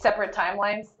in separate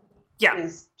timelines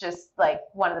is just like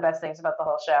one of the best things about the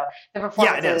whole show. The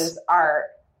performances are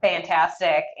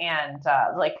fantastic, and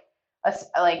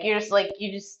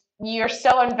you're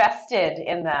so invested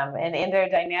in them and in their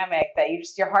dynamic that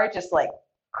your heart just like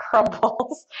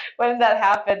crumbles when that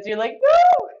happens. You're like,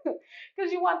 no,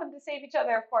 because you want them to save each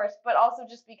other, of course, but also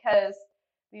just because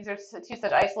these are two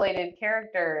such isolated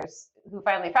characters who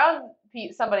finally found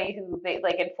somebody who they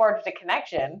like and forged a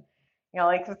connection. You know,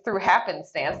 like through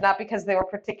happenstance, not because they were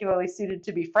particularly suited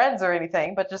to be friends or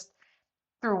anything, but just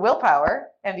through willpower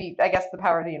and the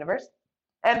power of the universe.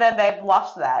 And then they've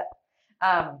lost that.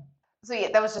 So yeah,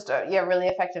 that was just a really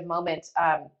effective moment.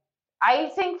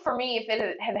 I think for me, if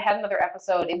it had another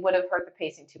episode, it would have hurt the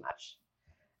pacing too much.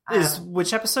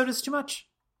 Which episode is too much?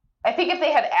 I think if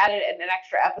they had added an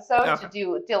extra episode to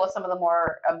deal with some of the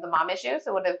more of the mom issues,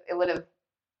 it would have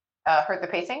hurt the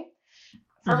pacing.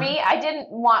 For me, I didn't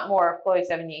want more of Chloe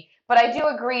Sevigny, but I do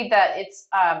agree that it's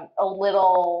a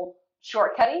little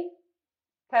shortcutty,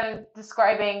 kind of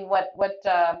describing what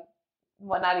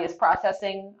Nadia is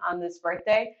processing on this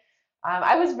birthday.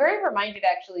 I was very reminded,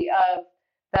 actually, of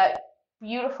that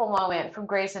beautiful moment from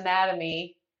Grey's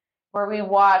Anatomy where we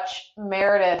watch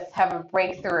Meredith have a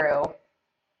breakthrough.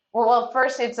 Well,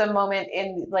 first it's a moment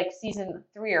in like season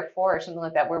 3 or 4 or something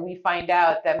like that where we find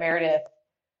out that Meredith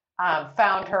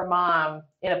found her mom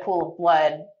in a pool of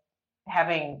blood,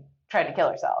 having tried to kill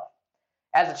herself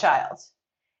as a child,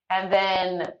 and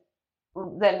then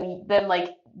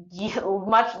later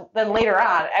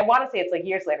on, I want to say it's like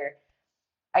years later.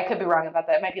 I could be wrong about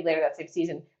that. It might be later that same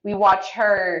season. We watch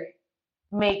her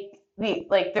make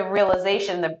the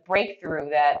realization, the breakthrough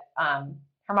that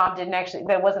her mom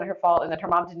that wasn't her fault, and that her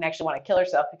mom didn't actually want to kill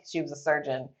herself because she was a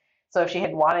surgeon. So if she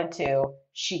had wanted to,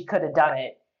 she could have done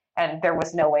it. And there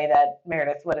was no way that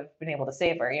Meredith would have been able to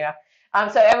save her, you know?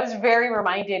 So I was very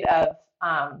reminded of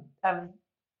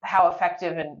how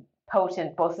effective and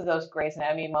potent both of those Grey's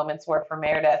Anatomy moments were for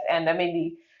Meredith, and that made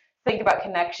me think about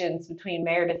connections between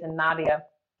Meredith and Nadia.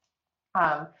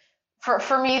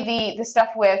 For me, the stuff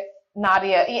with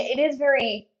Nadia, it is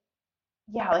very,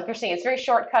 like you're saying, it's very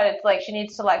shortcut. It's like she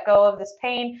needs to let go of this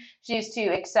pain. She needs to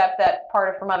accept that part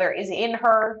of her mother is in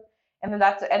her, and then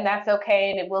that's okay,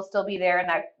 and it will still be there, and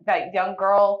that young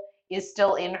girl is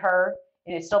still in her,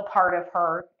 and it's still part of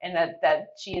her, and that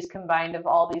she is combined of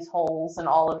all these holes and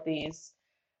all of these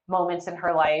moments in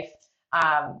her life.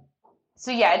 So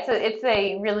yeah, it's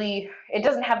a really, it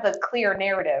doesn't have the clear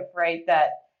narrative, right,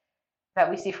 that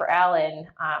we see for Alan.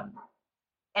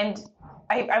 And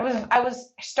I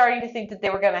was starting to think that they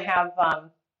were going to have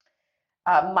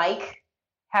Mike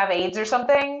have AIDS or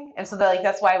something, and so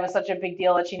that's why it was such a big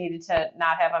deal that she needed to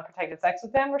not have unprotected sex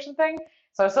with him or something.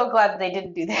 So I'm so glad that they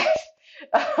didn't do that.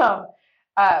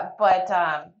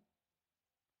 But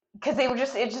because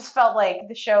it just felt like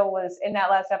the show was, in that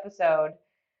last episode,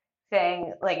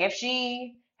 saying, like, if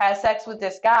she has sex with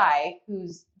this guy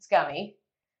who's scummy,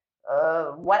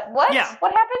 what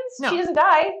happens? No. She doesn't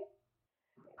die.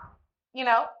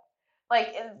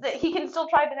 Like, he can still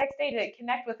try the next day to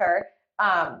connect with her.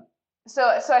 So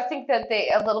I think that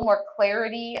a little more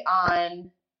clarity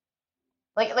on,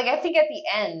 like I think at the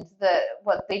end,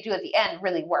 what they do at the end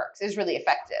really works, is really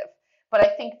effective. But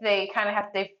I think they kind of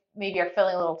they maybe are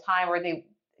filling a little time where they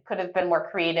could have been more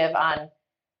creative on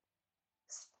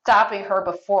stopping her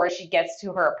before she gets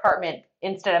to her apartment,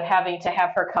 instead of having to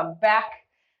have her come back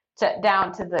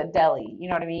down to the deli. You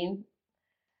know what I mean?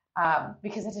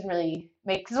 Because it didn't really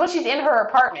because when she's in her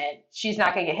apartment, she's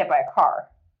not going to get hit by a car.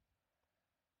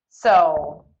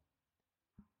 So,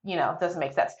 it doesn't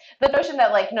make sense. The notion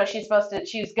that, like, no, she's going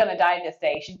to die this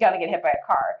day, she's going to get hit by a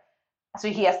car, so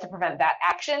he has to prevent that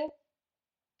action,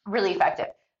 really effective.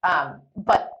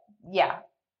 But yeah,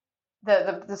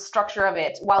 the structure of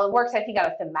it, while it works, I think, on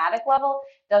a thematic level,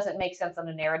 doesn't make sense on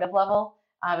a narrative level.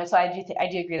 And so I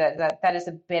do agree that is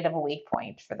a bit of a weak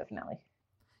point for the finale.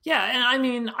 Yeah, and I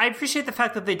mean, I appreciate the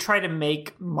fact that they try to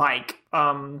make Mike,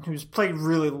 who's played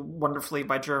really wonderfully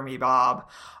by Jeremy Bobb,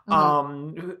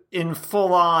 in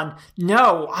full on,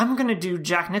 no, I'm going to do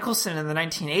Jack Nicholson in the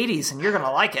 1980s and you're going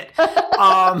to like it.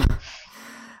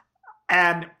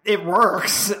 And it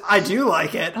works. I do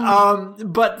like it.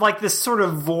 But like this sort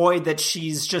of void that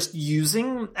she's just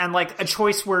using, and like a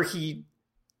choice where he's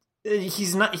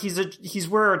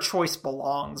where a choice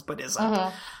belongs but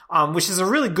isn't, which is a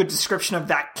really good description of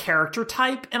that character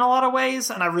type in a lot of ways,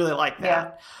 and I really like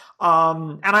that.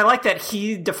 And I like that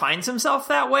he defines himself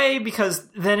that way, because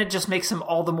then it just makes him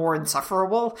all the more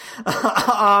insufferable.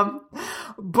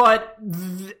 But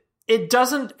it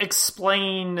doesn't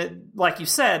explain, like you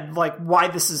said, like why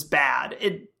this is bad.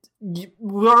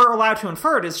 We're allowed to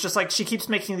infer it. It's just like she keeps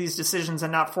making these decisions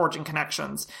and not forging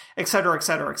connections, et cetera, et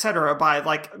cetera, et cetera, by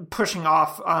like pushing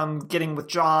off getting with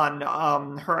John,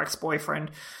 her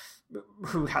ex-boyfriend,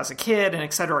 who has a kid, and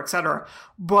et cetera, et cetera.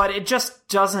 But it just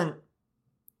doesn't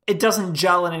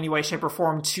gel in any way, shape, or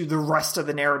form to the rest of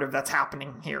the narrative that's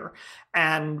happening here.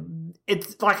 And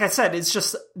it's, like I said, it's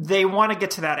just, they want to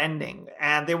get to that ending,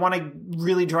 and they want to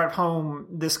really drive home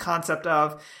this concept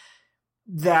of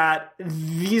that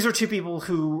these are two people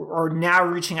who are now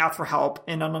reaching out for help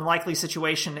in an unlikely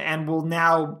situation, and will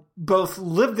now both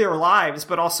live their lives,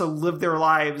 but also live their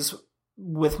lives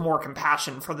with more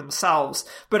compassion for themselves,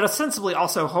 but ostensibly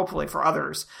also hopefully for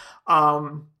others.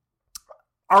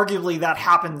 Arguably that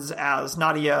happens as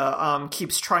Nadia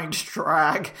keeps trying to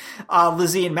drag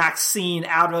Lizzie and Maxine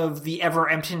out of the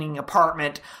ever-emptying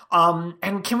apartment.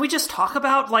 And can we just talk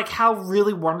about like how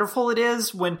really wonderful it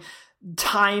is when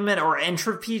time or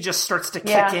entropy just starts to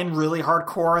kick in really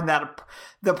hardcore, and that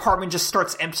the apartment just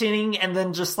starts emptying, and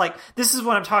then just like, this is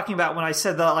what I'm talking about when I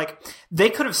said that, like, they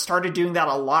could have started doing that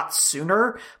a lot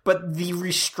sooner, but the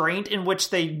restraint in which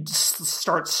they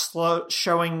start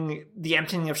showing the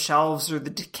emptying of shelves or the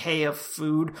decay of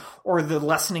food or the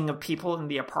lessening of people in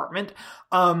the apartment,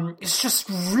 it's just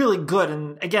really good.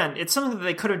 And again, it's something that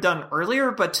they could have done earlier,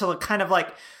 but to kind of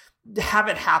like have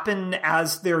it happen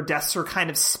as their deaths are kind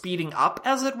of speeding up,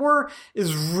 as it were,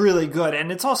 is really good.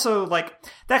 And it's also like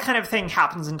that kind of thing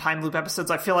happens in time loop episodes.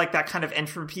 I feel like that kind of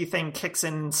entropy thing kicks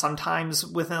in sometimes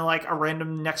within like a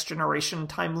random Next Generation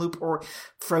time loop or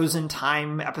Frozen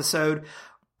time episode.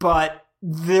 But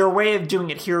their way of doing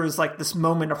it here is like this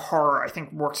moment of horror, I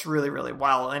think works really, really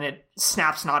well. And it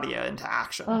snaps Nadia into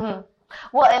action.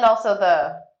 Well, and also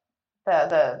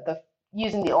the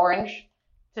using the orange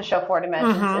to show 4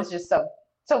 dimensions is just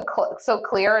so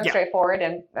clear and straightforward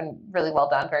and really well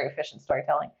done. Very efficient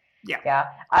storytelling. Yeah.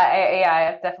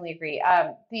 I definitely agree.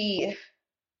 I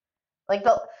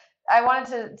wanted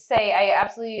to say I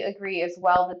absolutely agree as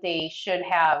well that they should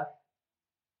have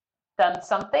done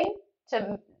something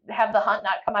to have the hunt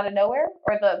not come out of nowhere,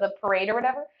 or the parade or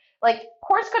whatever. Like,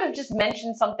 Horse could have just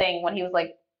mentioned something when he was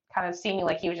like kind of seeming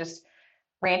like he was just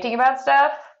ranting about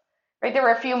stuff. Right? There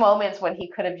were a few moments when he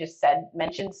could have just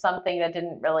mentioned something that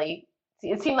didn't really.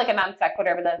 It seemed like a non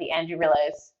sequitur, but then at the end you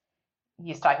realize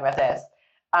he's talking about this.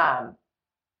 And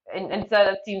so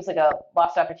it seems like a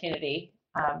lost opportunity.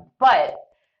 But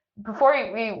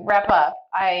before we wrap up,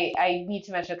 I need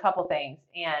to mention a couple things.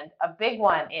 And a big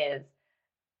one is,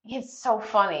 it's so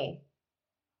funny.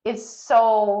 It's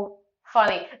so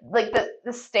funny. Like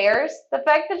the stairs, the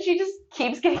fact that she just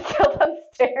keeps getting killed on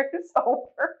stairs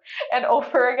over and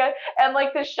over again. And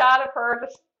like the shot of her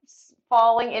just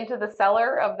falling into the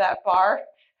cellar of that bar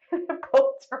in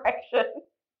both directions.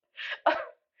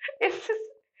 It's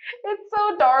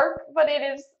so dark, but it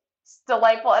is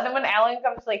delightful. And then when Alan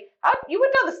comes, like, you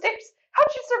went down the stairs. How'd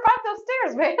you survive those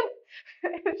stairs, man?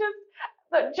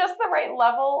 It's just the right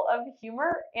level of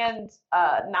humor and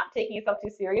not taking yourself too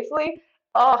seriously.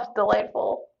 Oh,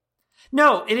 delightful.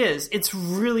 No, it is. It's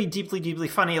really deeply, deeply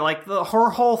funny. Like, her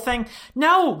whole thing,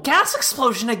 no, gas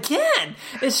explosion again!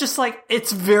 It's just like,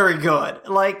 it's very good.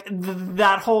 Like,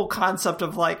 that whole concept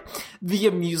of, like, the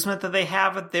amusement that they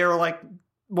have at their, like,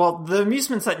 well, the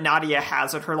amusements that Nadia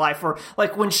has at her life, or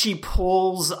like when she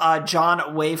pulls John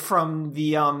away from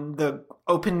the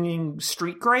opening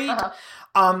street grate,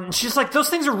 she's like, those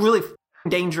things are really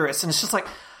dangerous, and it's just like,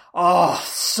 oh,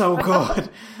 so good.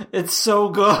 It's so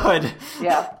good.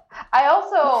 Yeah. I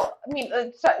also,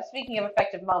 speaking of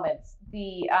effective moments,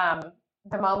 the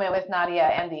moment with Nadia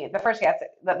and the first gas,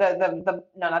 no,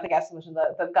 not the gas explosion,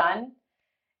 the gun,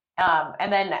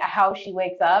 and then how she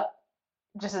wakes up.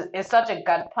 Just is such a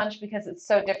gut punch because it's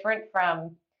so different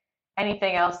from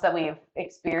anything else that we've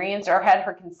experienced or had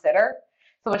her consider.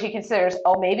 So when she considers,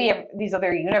 maybe these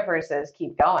other universes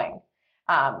keep going,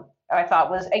 I thought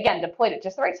was, again, deployed at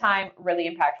just the right time, really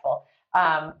impactful.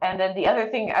 And then the other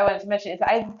thing I wanted to mention is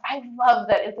I love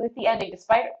that with the ending,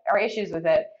 despite our issues with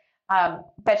it,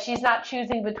 that she's not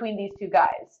choosing between these two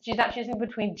guys. She's not choosing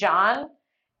between John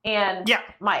and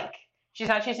Mike. She's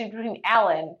not choosing between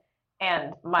Alan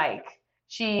and Mike.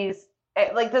 She's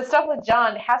like, the stuff with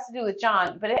John has to do with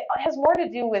John, but it has more to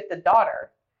do with the daughter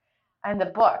and the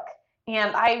book.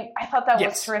 And I thought that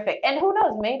was terrific. And who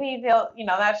knows, maybe they'll,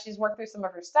 now that she's worked through some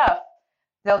of her stuff,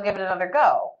 they'll give it another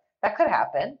go. That could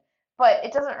happen, but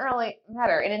it doesn't really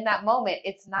matter. And in that moment,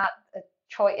 it's not a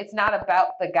choice. It's not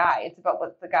about the guy. It's about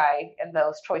what the guy and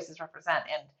those choices represent.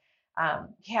 And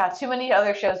too many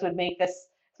other shows would make this,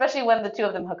 especially when the two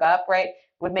of them hook up, right,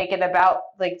 would make it about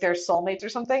like their soulmates or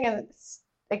something. And it's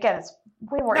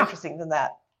way more interesting than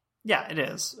that. Yeah, it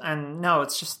is. And no,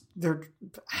 it's just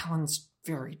Alan's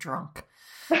very drunk.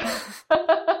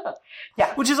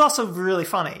 Yeah. Which is also really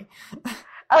funny.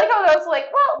 I like how I was like,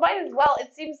 well, might as well.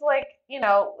 It seems like,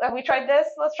 have we tried this?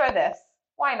 Let's try this.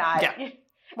 Why not? Yeah.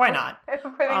 Why not?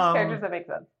 For these characters, that makes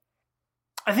sense.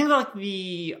 I think like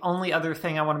the only other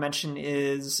thing I want to mention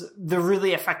is the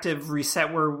really effective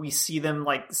reset where we see them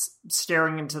like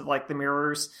staring into like the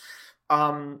mirrors,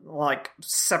 like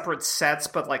separate sets,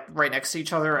 but like right next to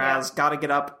each other as Gotta Get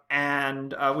Up,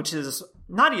 and which is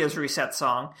Nadia's reset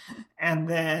song. And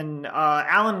then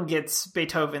Alan gets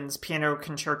Beethoven's Piano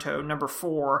Concerto No.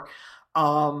 4.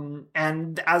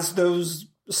 And as those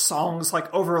songs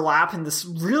like overlap in this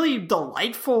really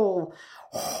delightful,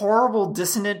 horrible,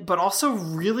 dissonant, but also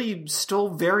really still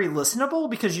very listenable,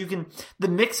 because the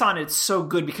mix on it's so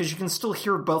good because you can still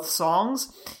hear both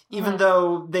songs, even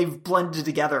though they've blended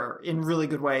together in really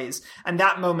good ways. And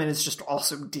that moment is just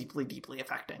also deeply, deeply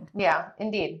affecting. Yeah,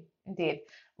 indeed.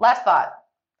 Last thought.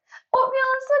 Oatmeal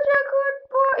is such a good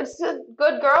boy. It's a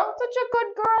good girl. Such a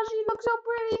good girl. She looks so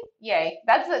pretty. Yay.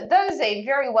 That is a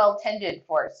very well tended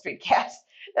for a street cat.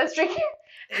 That's street cat.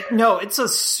 No, it's a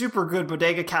super good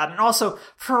bodega cat. And also,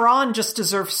 Ferran just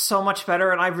deserves so much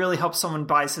better, and I really hope someone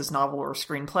buys his novel or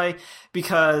screenplay,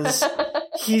 because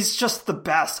he's just the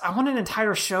best. I want an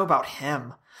entire show about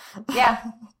him. Yeah.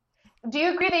 Do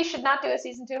you agree they should not do a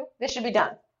season 2? This should be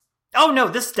done. Oh, no,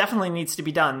 this definitely needs to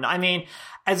be done. I mean,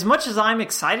 as much as I'm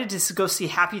excited to go see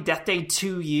Happy Death Day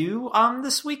 2U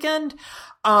this weekend,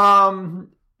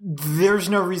 there's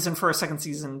no reason for a second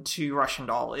season to Russian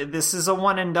Doll. This is a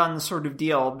one and done sort of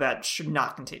deal that should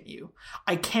not continue.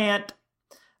 I can't,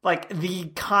 like,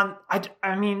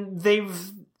 I mean,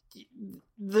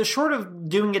 the short of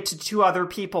doing it to two other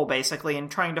people, basically, and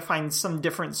trying to find some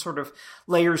different sort of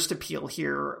layers to peel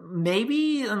here,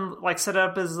 maybe, and like set it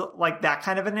up as like that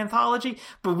kind of an anthology,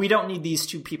 but we don't need these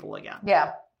two people again.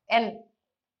 Yeah. And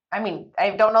I mean,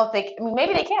 I don't know if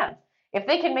maybe they can. If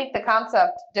they can make the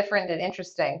concept different and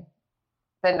interesting,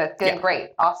 then that's good,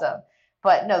 great, awesome.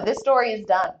 But no, this story is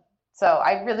done. So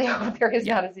I really hope there is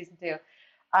not a season 2.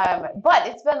 But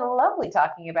it's been lovely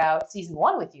talking about season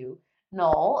 1 with you,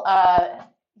 Noel.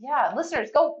 Listeners,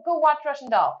 go watch Russian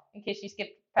Doll in case you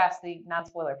skipped past the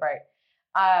non-spoiler part.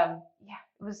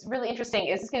 It was really interesting.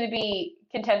 Is this going to be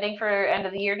contending for end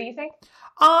of the year, do you think?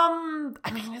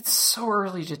 I mean, it's so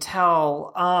early to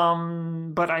tell.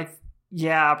 But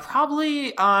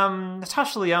probably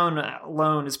Natasha Lyonne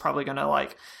alone is probably going to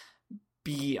like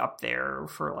be up there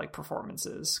for like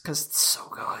performances because it's so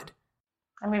good.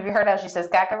 I mean, have you heard how she says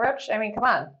cockroach? I mean, come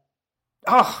on.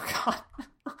 Oh, God.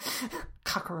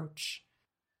 Cockroach.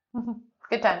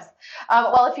 Good times.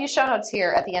 Well, a few show notes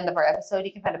here at the end of our episode.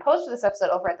 You can find a post for this episode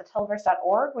over at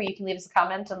theteleverse.org where you can leave us a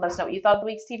comment and let us know what you thought of the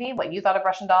week's TV, what you thought of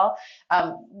Russian Doll,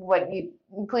 what you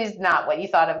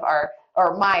thought of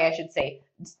I should say,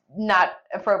 not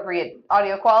appropriate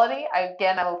audio quality. I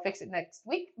will fix it next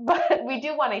week, but we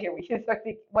do want to hear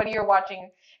what you're watching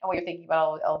and what you're thinking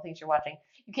about all the things you're watching.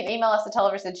 You can email us at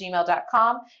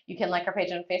televerse@gmail.com. You can like our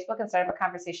page on Facebook and start up a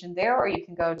conversation there, or you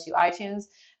can go to iTunes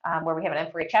where we have an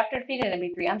M4A chaptered feed and an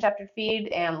MP3 unchaptered feed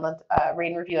and rate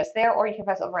and review us there, or you can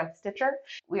press over on Stitcher.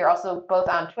 We are also both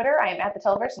on Twitter. I am at the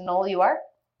Televerse, and Noel, you are?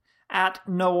 At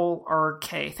Noel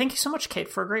RK. Thank you so much, Kate,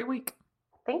 for a great week.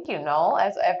 Thank you, Noel,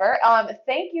 as ever.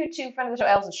 Thank you to friend of the show,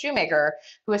 Alison Shoemaker,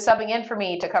 who is subbing in for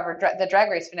me to cover the Drag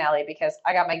Race finale because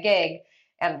I got my gig.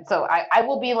 And so I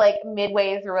will be like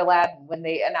midway through Aladdin when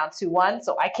they announce who won,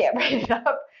 so I can't write it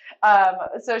up.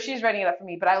 So she's writing it up for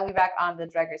me, but I will be back on the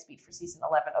Drag Race beat for season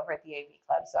 11 over at the AV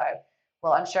Club. So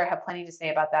I'm sure I have plenty to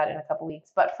say about that in a couple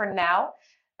weeks. But for now,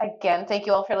 again, thank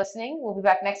you all for listening. We'll be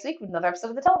back next week with another episode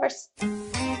of The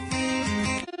Televerse.